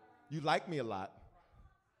don't. You like me a lot.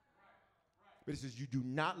 But it says, you do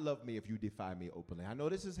not love me if you defy me openly. I know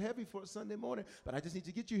this is heavy for a Sunday morning, but I just need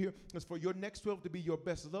to get you here. Because for your next 12 to be your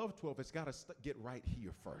best love 12, it's got to get right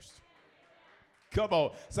here first. Come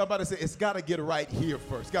on. Somebody say, it's got to get right here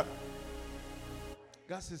first. God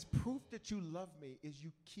says, proof that you love me is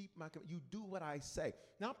you keep my command. You do what I say.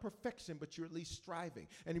 Not perfection, but you're at least striving.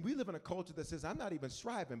 And we live in a culture that says, I'm not even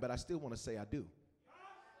striving, but I still want to say I do.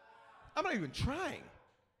 I'm not even trying.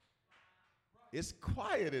 It's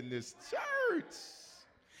quiet in this church.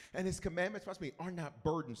 And his commandments, trust me, are not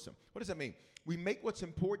burdensome. What does that mean? We make what's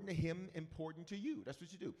important to him important to you. That's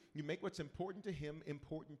what you do. You make what's important to him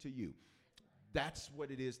important to you. That's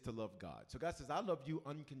what it is to love God. So God says, I love you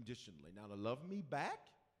unconditionally. Now to love me back,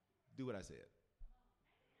 do what I said.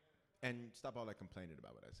 And stop all that complaining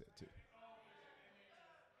about what I said too.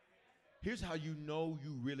 Here's how you know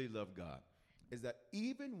you really love God. Is that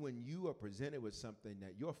even when you are presented with something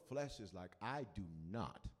that your flesh is like, I do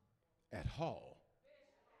not at all,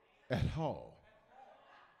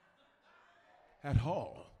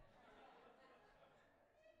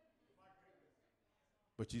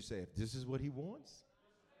 but you say, if this is what he wants,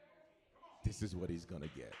 this is what he's going to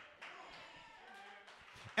get.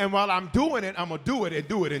 And while I'm doing it, I'm going to do it and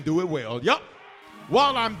do it and do it well. Yup.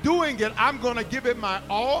 While I'm doing it, I'm going to give it my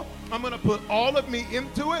all. I'm going to put all of me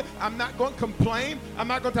into it. I'm not going to complain. I'm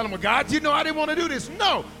not going to tell him, well, God, you know I didn't want to do this.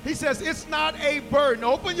 No. He says it's not a burden.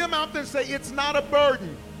 Open your mouth and say it's not a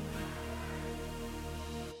burden.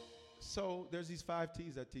 So there's these 5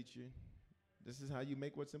 T's I teach you. This is how you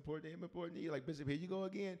make what's important to him important to you. Like, Bishop, here you go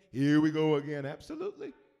again. Here we go again.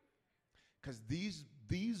 Absolutely. Because these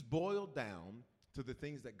boil down to the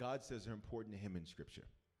things that God says are important to him in Scripture.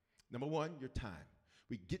 Number 1, your time.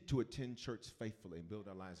 We get to attend church faithfully and build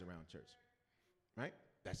our lives around church. Right?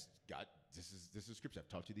 That's God. This is Scripture. I've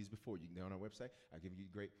taught you these before. You can go on our website. I'll give you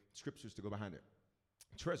great scriptures to go behind it.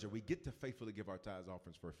 Treasure. We get to faithfully give our tithes,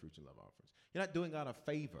 offerings, first fruits, and love offerings. You're not doing God a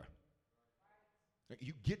favor.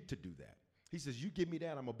 You get to do that. He says, you give me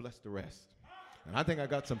that, I'm going to bless the rest. And I think I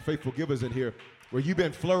got some faithful givers in here where you've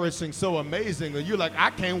been flourishing so amazing and you're like, I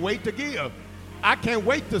can't wait to give. I can't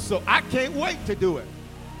wait to sow. I can't wait to do it.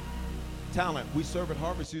 Talent. We serve at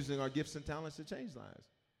Harvest using our gifts and talents to change lives.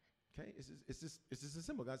 Okay? It's just as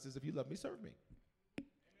simple. God says, if you love me, serve me.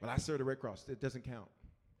 But I serve the Red Cross. It doesn't count.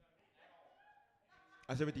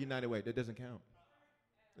 I serve at the United Way. That doesn't count.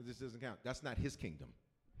 This doesn't count. That's not his kingdom.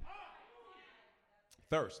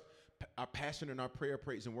 Thirst. Our passion and our prayer,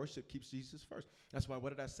 praise, and worship keeps Jesus first. That's why, what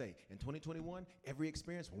did I say? In 2021, every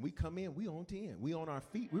experience, when we come in, we on 10. We on our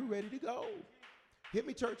feet. We're ready to go. Hit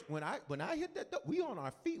me, church. When I hit that door, we on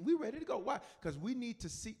our feet. We ready to go. Why? Because we need to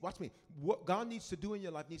see. Watch me. What God needs to do in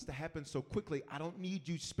your life needs to happen so quickly. I don't need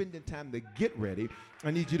you spending time to get ready.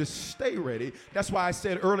 I need you to stay ready. That's why I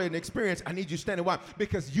said earlier in the experience, I need you standing. Why?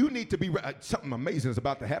 Because you need to be ready. Something amazing is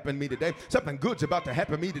about to happen to me today. Something good's about to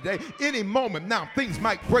happen to me today. Any moment now, things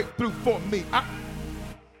might break through for me.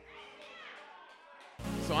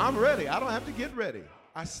 So I'm ready. I don't have to get ready.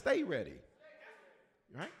 I stay ready.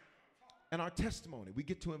 Right? And our testimony, we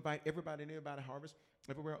get to invite everybody and everybody at Harvest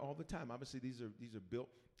everywhere all the time. Obviously, these are built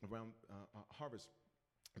around Harvest.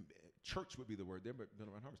 Church would be the word. They're built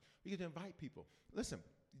around Harvest. We get to invite people. Listen,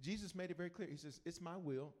 Jesus made it very clear. He says, it's my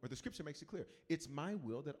will, or the scripture makes it clear. It's my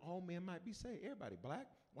will that all men might be saved. Everybody, black,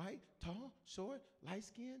 white, tall, short, light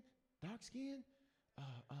skin, dark skin,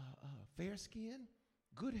 fair skin,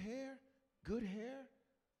 good hair.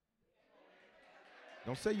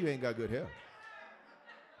 Don't say you ain't got good hair.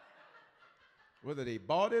 Whether they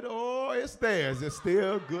bought it or it's theirs, it's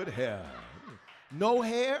still good hair. No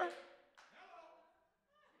hair?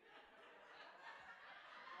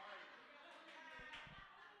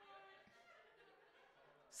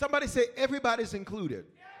 Somebody say everybody's included.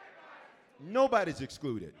 Nobody's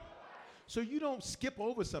excluded. So you don't skip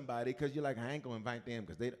over somebody because you're like, I ain't going to invite them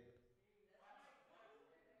because they don't.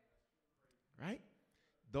 Right?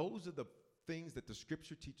 Those are the things that the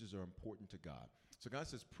scripture teaches are important to God. So God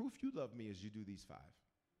says, proof you love me as you do these 5.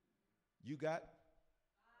 You got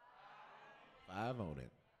 5 on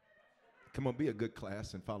it. Come on, be a good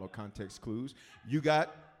class and follow context clues. You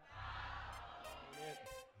got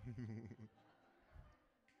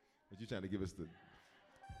But you trying to give us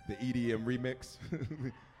the EDM remix?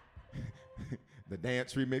 The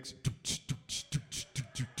dance remix?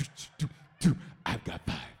 I've got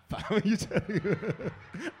 5. You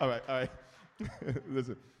all right.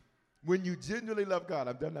 Listen. When you genuinely love God,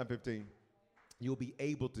 I'm done now, 15, you'll be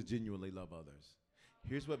able to genuinely love others.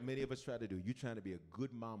 Here's what many of us try to do. You're trying to be a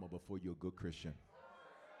good mama before you're a good Christian.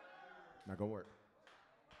 Not going to work.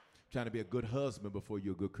 Trying to be a good husband before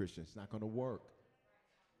you're a good Christian. It's not going to work.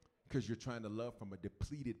 Because you're trying to love from a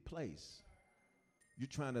depleted place. You're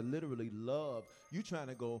trying to literally love. You're trying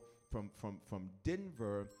to go from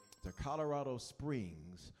Denver to Colorado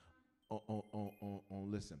Springs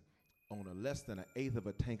listen, on a less than 1/8 of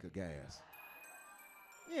a tank of gas.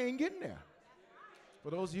 You ain't getting there. For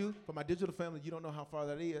those of you, for my digital family, you don't know how far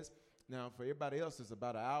that is. Now, for everybody else, it's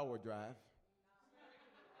about an hour drive.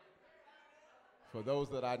 For those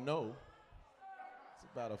that I know, it's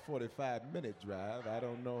about a 45-minute drive. I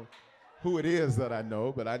don't know who it is that I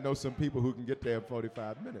know, but I know some people who can get there in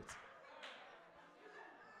 45 minutes.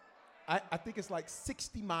 I think it's like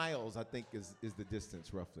 60 miles, I think, is the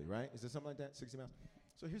distance roughly, right? Is it something like that, 60 miles?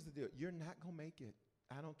 So here's the deal. You're not going to make it.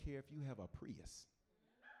 I don't care if you have a Prius.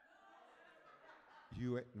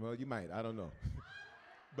 Well, you might. I don't know.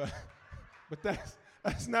 but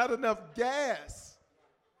that's not enough gas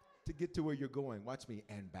to get to where you're going. Watch me,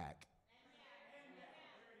 and back.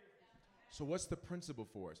 So what's the principle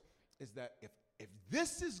for us? Is that if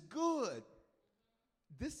this is good,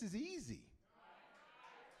 this is easy.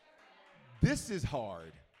 This is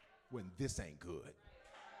hard when this ain't good.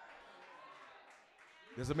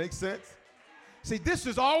 Does it make sense? See, this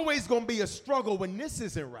is always going to be a struggle when this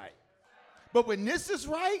isn't right. But when this is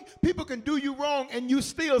right, people can do you wrong and you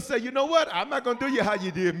still say, you know what? I'm not going to do you how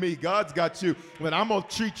you did me. God's got you, but I'm going to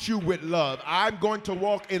treat you with love. I'm going to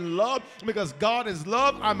walk in love because God is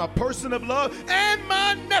love. I'm a person of love. And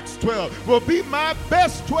my next 12 will be my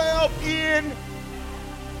best 12 in.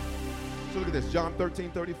 So look at this, John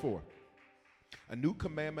 13:34. A new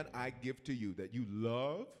commandment I give to you, that you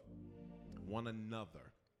love one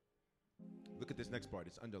another. Look at this next part.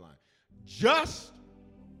 It's underlined. Just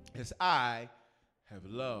as I have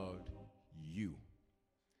loved you.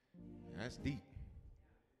 That's deep.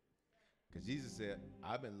 Because Jesus said,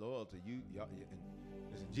 I've been loyal to you. Y'all,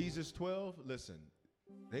 listen, Jesus 12, listen,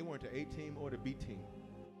 they weren't the A team or the B team.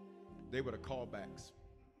 They were the callbacks.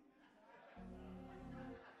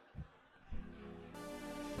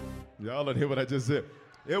 Y'all don't hear what I just said.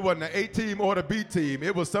 It wasn't the A team or the B team.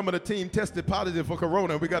 It was some of the team tested positive for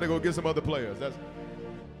corona. We got to go get some other players.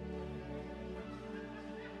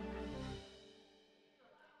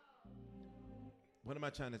 What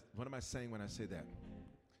am I saying when I say that?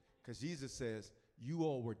 Because Jesus says, you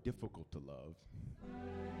all were difficult to love.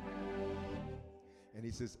 And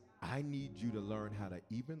he says, I need you to learn how to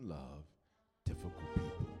even love difficult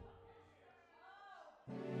people.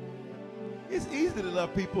 It's easy to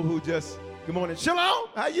love people who just, good morning, shalom,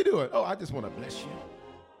 how you doing? Oh, I just want to bless you.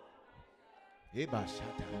 I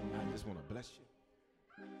just want to bless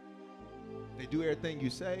you. They do everything you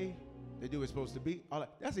say. They do what it's supposed to be. All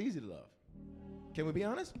that. That's easy to love. Can we be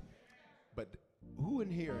honest? But who in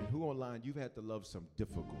here and who online, you've had to love some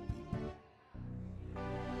difficult people?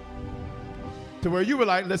 To where you were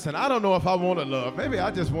like, listen, I don't know if I want to love. Maybe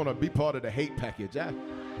I just want to be part of the hate package.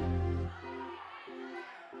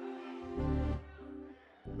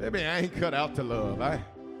 Maybe I ain't cut out to love.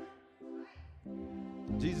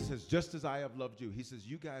 Jesus says, just as I have loved you. He says,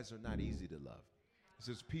 you guys are not easy to love. He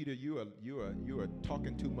says, Peter, you are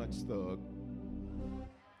talking too much thug.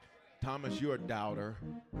 Thomas, you're a doubter.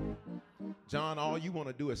 John, all you want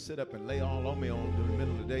to do is sit up and lay all on me in the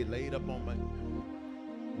middle of the day, laid up on me.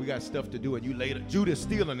 We got stuff to do, and you laid up. Judas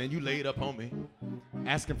stealing, and you laid up on me,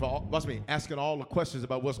 asking all the questions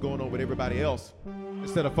about what's going on with everybody else,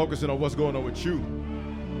 instead of focusing on what's going on with you.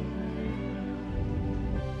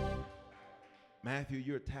 Matthew,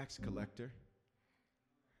 you're a tax collector.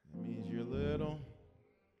 That means you're little.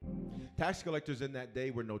 Tax collectors in that day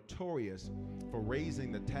were notorious for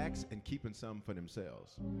raising the tax and keeping some for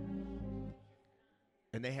themselves.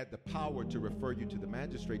 And they had the power to refer you to the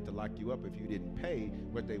magistrate to lock you up if you didn't pay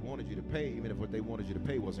what they wanted you to pay, even if what they wanted you to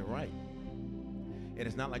pay wasn't right. And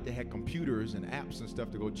it's not like they had computers and apps and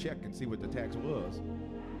stuff to go check and see what the tax was.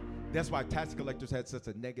 That's why tax collectors had such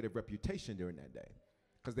a negative reputation during that day,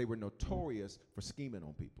 because they were notorious for scheming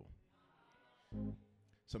on people.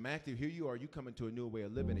 So Matthew, here you are, you come into a new way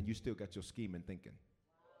of living, and you still got your scheming thinking.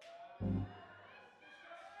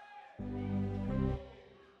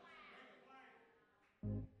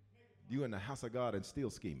 You in the house of God and still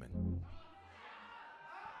scheming.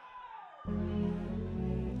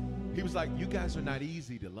 He was like, you guys are not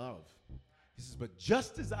easy to love. He says, but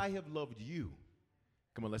just as I have loved you,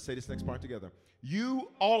 come on, let's say this next part together.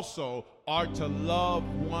 You also are to love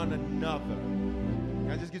one another. Can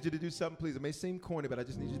I just get you to do something, please? It may seem corny, but I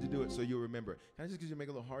just need you to do it so you'll remember it. Can I just get you to make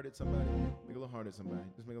a little heart at somebody? Make a little heart at somebody.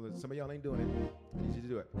 Just make a little. Some of y'all ain't doing it. I need you to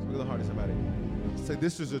do it. Just make a little heart at somebody. Say,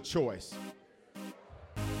 this is a choice.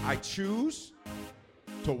 I choose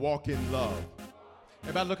to walk in love.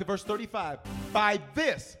 Everybody look at verse 35. By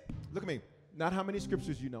this, look at me, not how many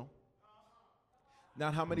scriptures you know,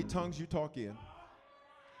 not how many tongues you talk in,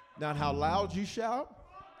 not how loud you shout,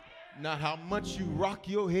 not how much you rock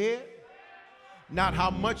your head, not how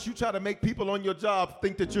much you try to make people on your job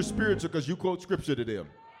think that you're spiritual because you quote scripture to them.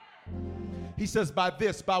 He says by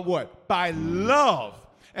this, by what? By love.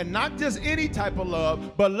 And not just any type of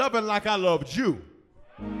love, but loving like I loved you.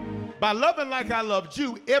 By loving like I loved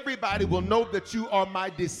you, everybody will know that you are my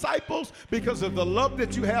disciples because of the love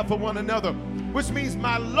that you have for one another, which means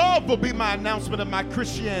my love will be my announcement of my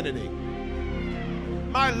Christianity.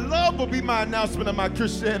 My love will be my announcement of my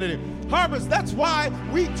Christianity. Harvest, that's why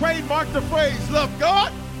we trademarked the phrase, love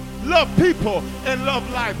God, love people, and love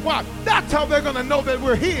life. Why? That's how they're going to know that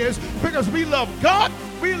we're his, because we love God,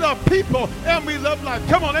 we love people, and we love life.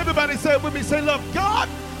 Come on, everybody say it with me. Say love God,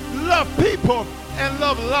 love people, and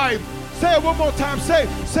love life. Say it one more time.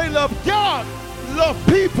 Say love God, love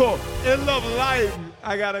people, and love life.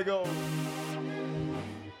 I gotta go.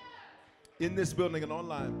 In this building and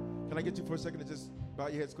online, can I get you for a second to just bow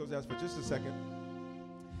your heads, close your eyes for just a second?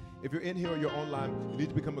 If you're in here or you're online, you need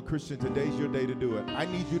to become a Christian. Today's your day to do it. I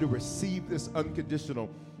need you to receive this unconditional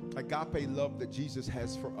agape love that Jesus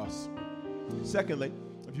has for us. Secondly,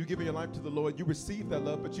 if you've given your life to the Lord, you receive that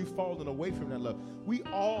love, but you've fallen away from that love. We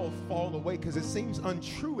all fall away because it seems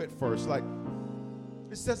untrue at first. Like,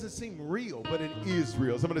 this doesn't seem real, but it is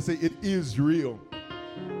real. Somebody say, it is real.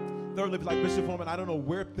 Thirdly, like Bishop Foreman, I don't know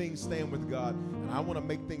where things stand with God, and I want to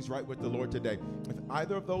make things right with the Lord today. If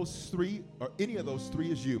either of those three, or any of those three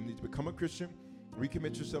is you need to become a Christian,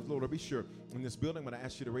 recommit yourself, Lord, or be sure. In this building, I'm going to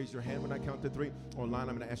ask you to raise your hand when I count to three. Online,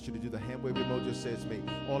 I'm going to ask you to do the hand wave emoji that says me.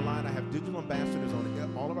 Online, I have digital ambassadors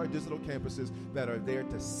on all of our digital campuses that are there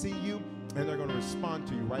to see you, and they're going to respond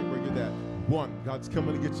to you right where you're at. 1, God's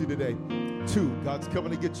coming to get you today. 2, God's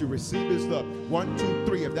coming to get you. Receive his love. 1, 2,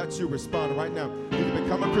 3. If that's you, respond right now. You can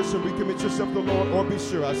become a Christian, recommit yourself to the Lord, or be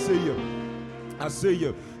sure. I see you. I see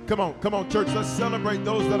you. Come on, church. Let's celebrate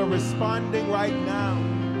those that are responding right now.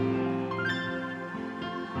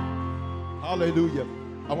 Hallelujah.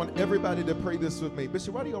 I want everybody to pray this with me.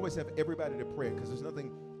 Bishop, why do you always have everybody to pray? Because there's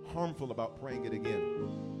nothing harmful about praying it again.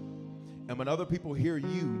 And when other people hear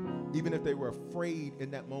you, even if they were afraid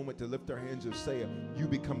in that moment to lift their hands or say it, you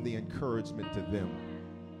become the encouragement to them.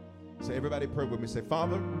 So everybody pray with me. Say,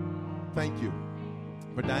 Father, thank you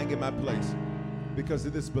for dying in my place because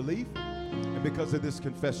of this belief and because of this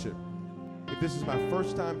confession. If this is my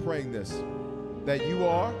first time praying this, that you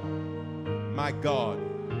are my God,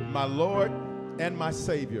 my Lord, and my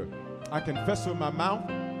Savior. I confess with my mouth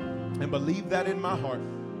and believe that in my heart.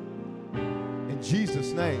 In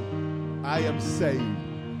Jesus' name, I am saved.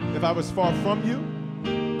 If I was far from you,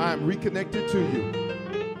 I am reconnected to you.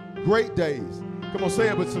 Great days. Come on, say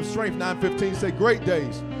it with some strength. 9:15, say great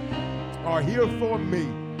days are here for me.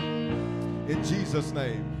 In Jesus'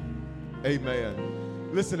 name, amen.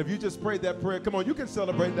 Listen, if you just prayed that prayer, come on, you can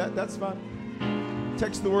celebrate that. That's fine.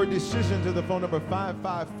 Text the word decision to the phone number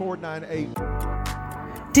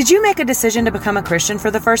 55498. Did you make a decision to become a Christian for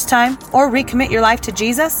the first time or recommit your life to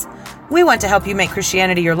Jesus? We want to help you make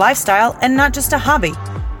Christianity your lifestyle and not just a hobby.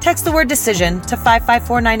 Text the word decision to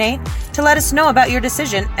 55498 to let us know about your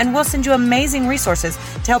decision, and we'll send you amazing resources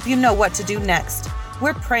to help you know what to do next.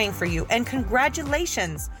 We're praying for you, and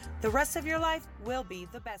congratulations! The rest of your life will be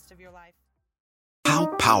the best of your life. How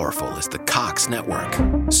powerful is the Cox network?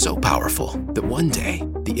 So powerful that one day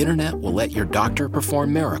the internet will let your doctor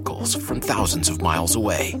perform miracles from thousands of miles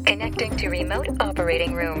away. Connecting to remote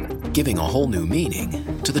operating room. Giving a whole new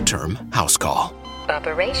meaning to the term house call.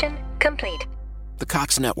 Operation complete. The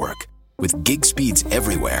Cox network. With gig speeds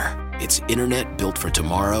everywhere, it's internet built for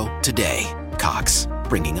tomorrow, today. Cox,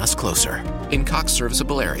 bringing us closer. In Cox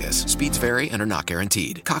serviceable areas, speeds vary and are not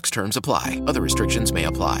guaranteed. Cox terms apply. Other restrictions may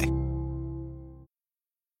apply.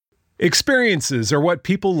 Experiences are what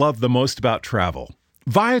people love the most about travel.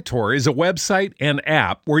 Viator is a website and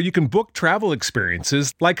app where you can book travel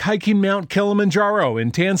experiences like hiking Mount Kilimanjaro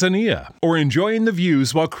in Tanzania or enjoying the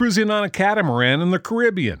views while cruising on a catamaran in the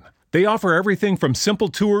Caribbean. They offer everything from simple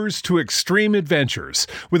tours to extreme adventures.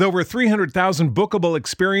 With over 300,000 bookable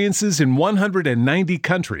experiences in 190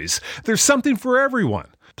 countries, there's something for everyone.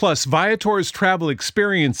 Plus, Viator's travel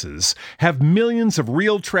experiences have millions of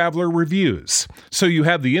real traveler reviews, so you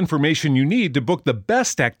have the information you need to book the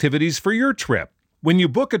best activities for your trip. When you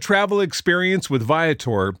book a travel experience with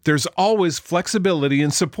Viator, there's always flexibility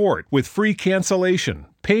and support with free cancellation,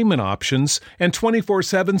 payment options, and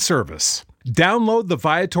 24/7 service. Download the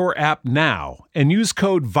Viator app now and use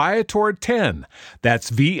code Viator10. That's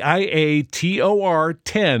Viator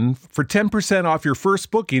 10 for 10% off your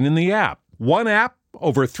first booking in the app. One app,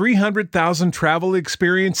 over 300,000 travel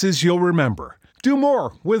experiences you'll remember. Do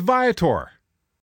more with Viator.